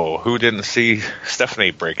 who didn't see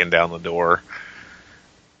Stephanie breaking down the door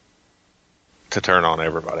to turn on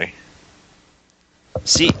everybody?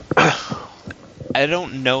 See, I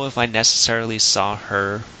don't know if I necessarily saw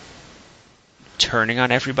her turning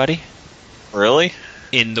on everybody. Really?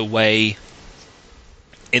 In the way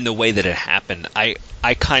that it happened. I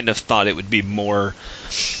kind of thought it would be more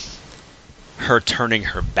her turning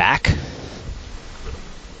her back.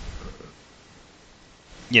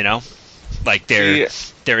 Like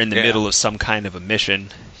they're in the middle of some kind of a mission.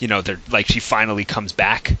 They're like, she finally comes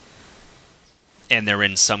back and they're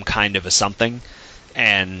in some kind of a something,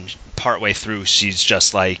 and partway through she's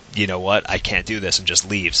just like, you know what, I can't do this, and just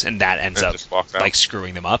leaves, and that ends up like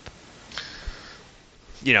screwing them up.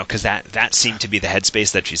 Because that seemed to be the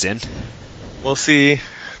headspace that she's in. Well, see,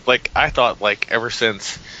 like, I thought, like, ever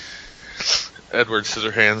since Edward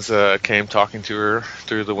Scissorhands came talking to her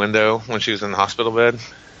through the window when she was in the hospital bed,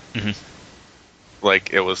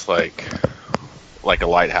 like, it was like a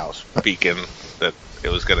lighthouse beacon that it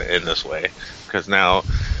was going to end this way. Because now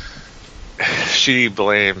she only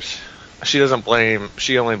blames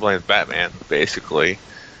Batman, basically,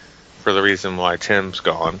 for the reason why Tim's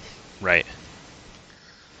gone. Right.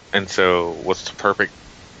 And so, what's the perfect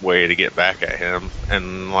way to get back at him?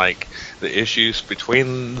 And, like, the issues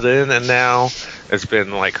between then and now has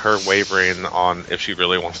been, like, her wavering on if she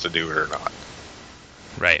really wants to do it or not.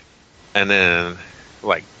 Right. And then,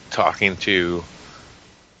 like, talking to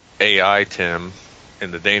AI Tim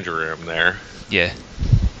in the danger room there. Yeah.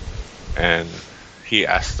 And he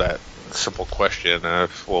asked that simple question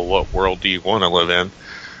of, well, what world do you want to live in?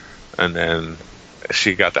 And then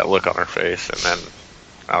she got that look on her face, and then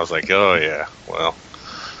I was like, oh, yeah, well,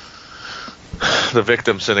 the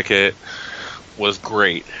Victim Syndicate was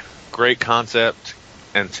great. Great concept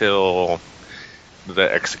until the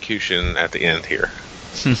execution at the end here.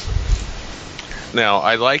 Now,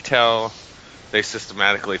 I liked how they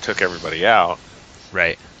systematically took everybody out.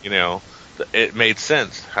 Right. It made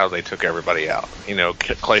sense how they took everybody out.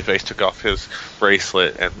 Clayface took off his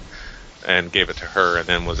bracelet and gave it to her, and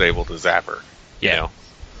then was able to zap her. Yeah.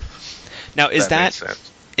 Now, is that made sense.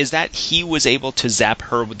 Is that he was able to zap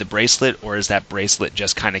her with the bracelet, or is that bracelet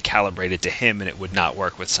just kind of calibrated to him and it would not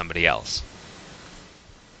work with somebody else?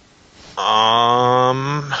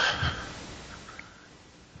 Because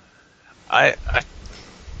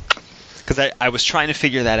I was trying to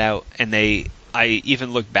figure that out, and I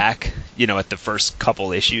even looked back, at the first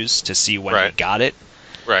couple issues to see when they got it.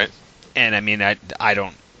 Right. And I mean, I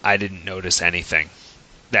didn't notice anything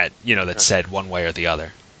that said one way or the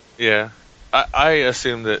other. Yeah. I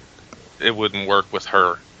assumed that it wouldn't work with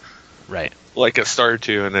her. Right. Like it started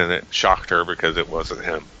to, and then it shocked her because it wasn't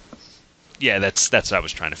him. Yeah, that's what I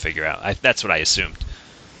was trying to figure out. That's what I assumed.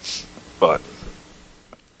 And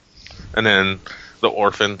then the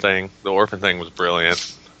orphan thing. The orphan thing was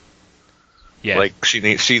brilliant. Yeah. Like, she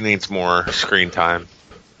needs more screen time.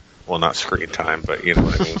 Well, not screen time, but you know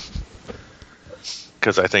what I mean.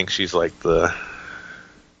 Because I think she's like the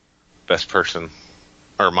best person,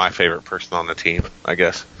 or my favorite person on the team, I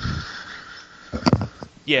guess.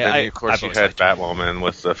 Yeah, and of course you had Batwoman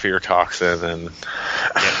with the fear toxin, and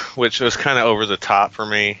which was kind of over the top for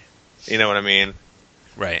me. You know what I mean?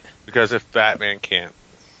 Right. Because if Batman can't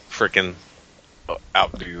freaking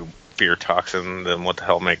outdo fear toxin, then what the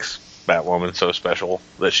hell makes Batwoman so special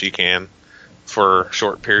that she can for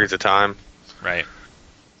short periods of time? Right.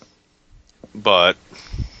 But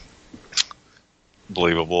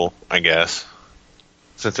believable, I guess,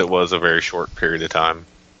 since it was a very short period of time.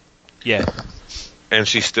 Yeah. And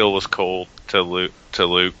she still was cold to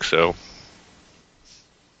Luke, so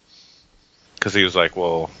because he was like,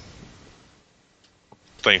 well,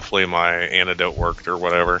 thankfully my antidote worked or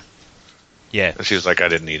whatever. Yeah. And she was like, I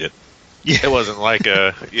didn't need it. Yeah. It wasn't like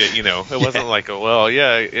it wasn't like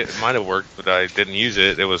it might have worked, but I didn't use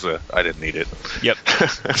it. It was I didn't need it. Yep.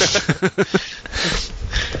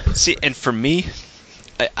 See, and for me,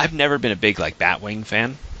 I've never been a big Batwing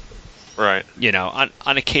fan. Right.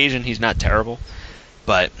 On occasion he's not terrible,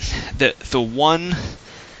 but the one,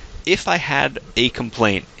 if I had a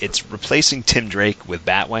complaint, it's replacing Tim Drake with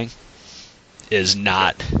Batwing.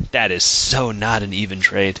 That is so not an even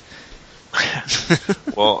trade.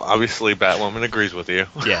 Well, obviously Batwoman agrees with you.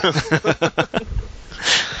 Yeah.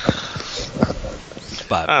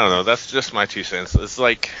 But I don't know. That's just my 2 cents. It's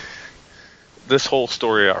like this whole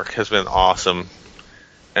story arc has been awesome,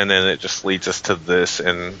 and then it just leads us to this,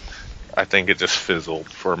 and I think it just fizzled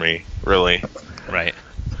for me, really. right.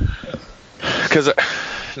 Because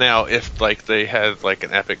now, if like they had like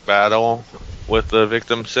an epic battle with the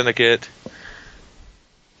victim syndicate,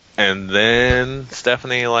 and then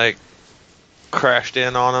Stephanie like crashed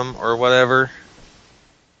in on them or whatever,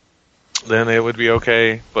 then it would be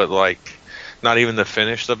okay. But like, not even to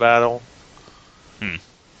finish the battle, and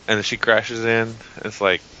then she crashes in. It's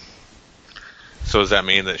like, so does that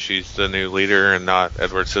mean that she's the new leader and not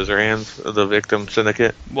Edward Scissorhands of the victim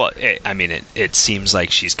syndicate? Well, it seems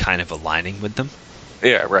like she's kind of aligning with them.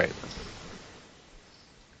 Yeah, right.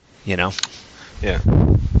 You know? Yeah.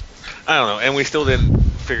 I don't know. And we still didn't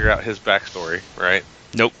figure out his backstory, right?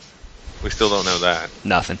 Nope. We still don't know that.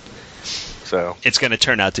 Nothing. So It's going to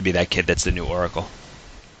turn out to be that kid that's the new Oracle.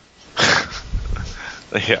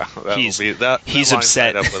 yeah, He's lines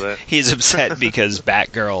upset. right up with it. He's upset because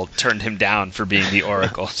Batgirl turned him down for being the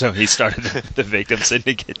Oracle, so he started the victim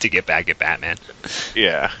syndicate to get back at Batman.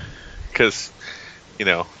 Yeah, because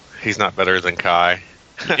he's not better than Kai.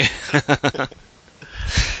 I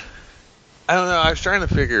don't know. I was trying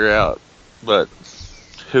to figure out, but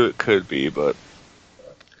who it could be, but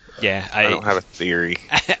Yeah, I don't have a theory.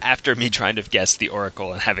 After me trying to guess the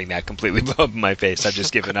Oracle and having that completely blow up in my face, I've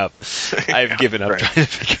just given up. I've given up right. trying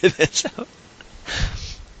to figure this out.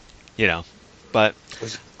 But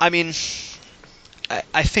I mean,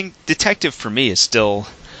 I think Detective for me is still.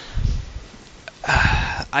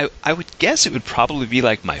 I would guess it would probably be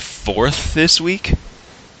like my 4th this week.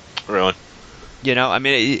 Really? I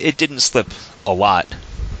mean, it didn't slip a lot.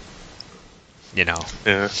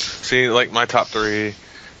 Yeah. See, like my top 3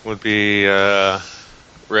 would be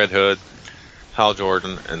Red Hood, Hal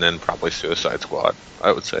Jordan, and then probably Suicide Squad,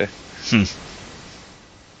 I would say.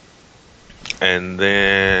 And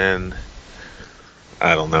then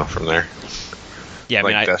I don't know from there. Yeah,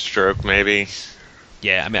 like Deathstroke, maybe.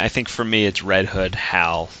 Yeah, I mean, I think for me it's Red Hood,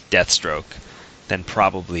 Hal, Deathstroke, then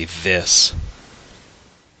probably this,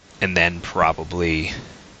 and then probably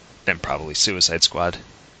Suicide Squad.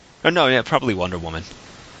 Oh no, yeah, probably Wonder Woman.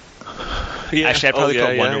 Yeah. Actually, I probably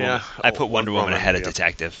put Wonder Woman. Yeah. I put Wonder Woman ahead of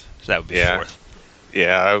Detective, so that would be 4th.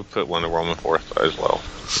 Yeah, I would put Wonder Woman 4th as well.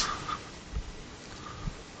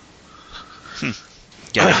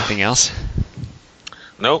 Got anything else?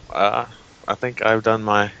 Nope. I think I've done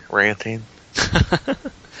my ranting.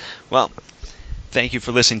 Well, thank you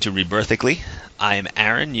for listening to Rebirthically. I am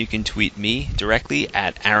Aaron. You can tweet me directly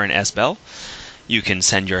at Aaron S. Bell. You can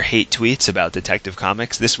send your hate tweets about Detective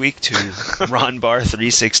Comics this week to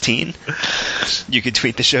RonBar316. You can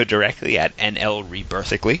tweet the show directly at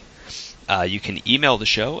NLRebirthically. You can email the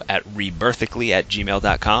show at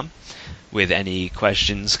rebirthically@gmail.com with any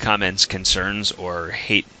questions, comments, concerns, or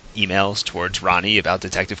hate emails towards Ronnie about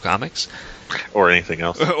Detective Comics. Or anything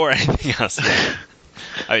else. Or anything else. Yeah.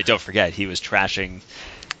 I mean, don't forget, he was trashing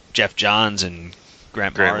Jeff Johns and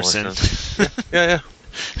Grant Morrison. Yeah.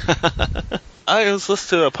 I was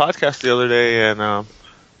listening to a podcast the other day, and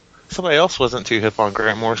somebody else wasn't too hip on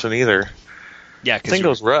Grant Morrison either. Yeah, I think it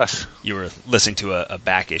was Russ. You were listening to a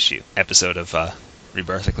back issue episode of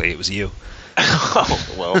Rebirthically. It was you.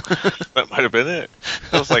 Oh, well, that might have been it.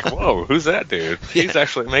 I was like, whoa, who's that dude? Yeah. He's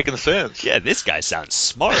actually making sense. Yeah, this guy sounds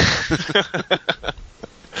smart.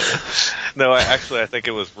 No, I think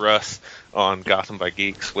it was Russ on Gotham by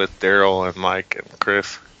Geeks with Daryl and Mike and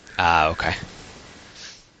Chris. Ah, okay.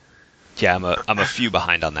 Yeah, I'm a few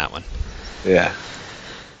behind on that one. Yeah.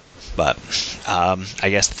 But I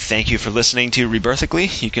guess thank you for listening to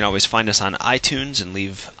Rebirthically. You can always find us on iTunes and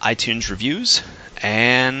leave iTunes reviews.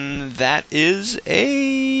 And that is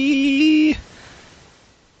a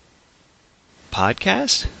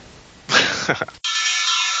podcast?